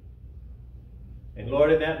there. And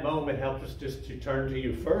Lord, in that moment, help us just to turn to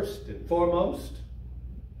you first and foremost.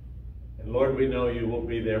 And Lord, we know you will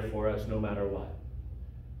be there for us no matter what.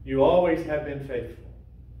 You always have been faithful.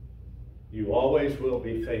 You always will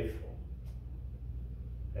be faithful.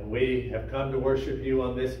 And we have come to worship you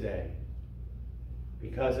on this day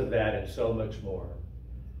because of that and so much more.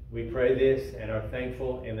 We pray this and are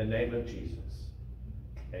thankful in the name of Jesus.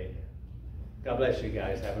 Amen. God bless you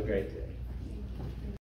guys. Have a great day.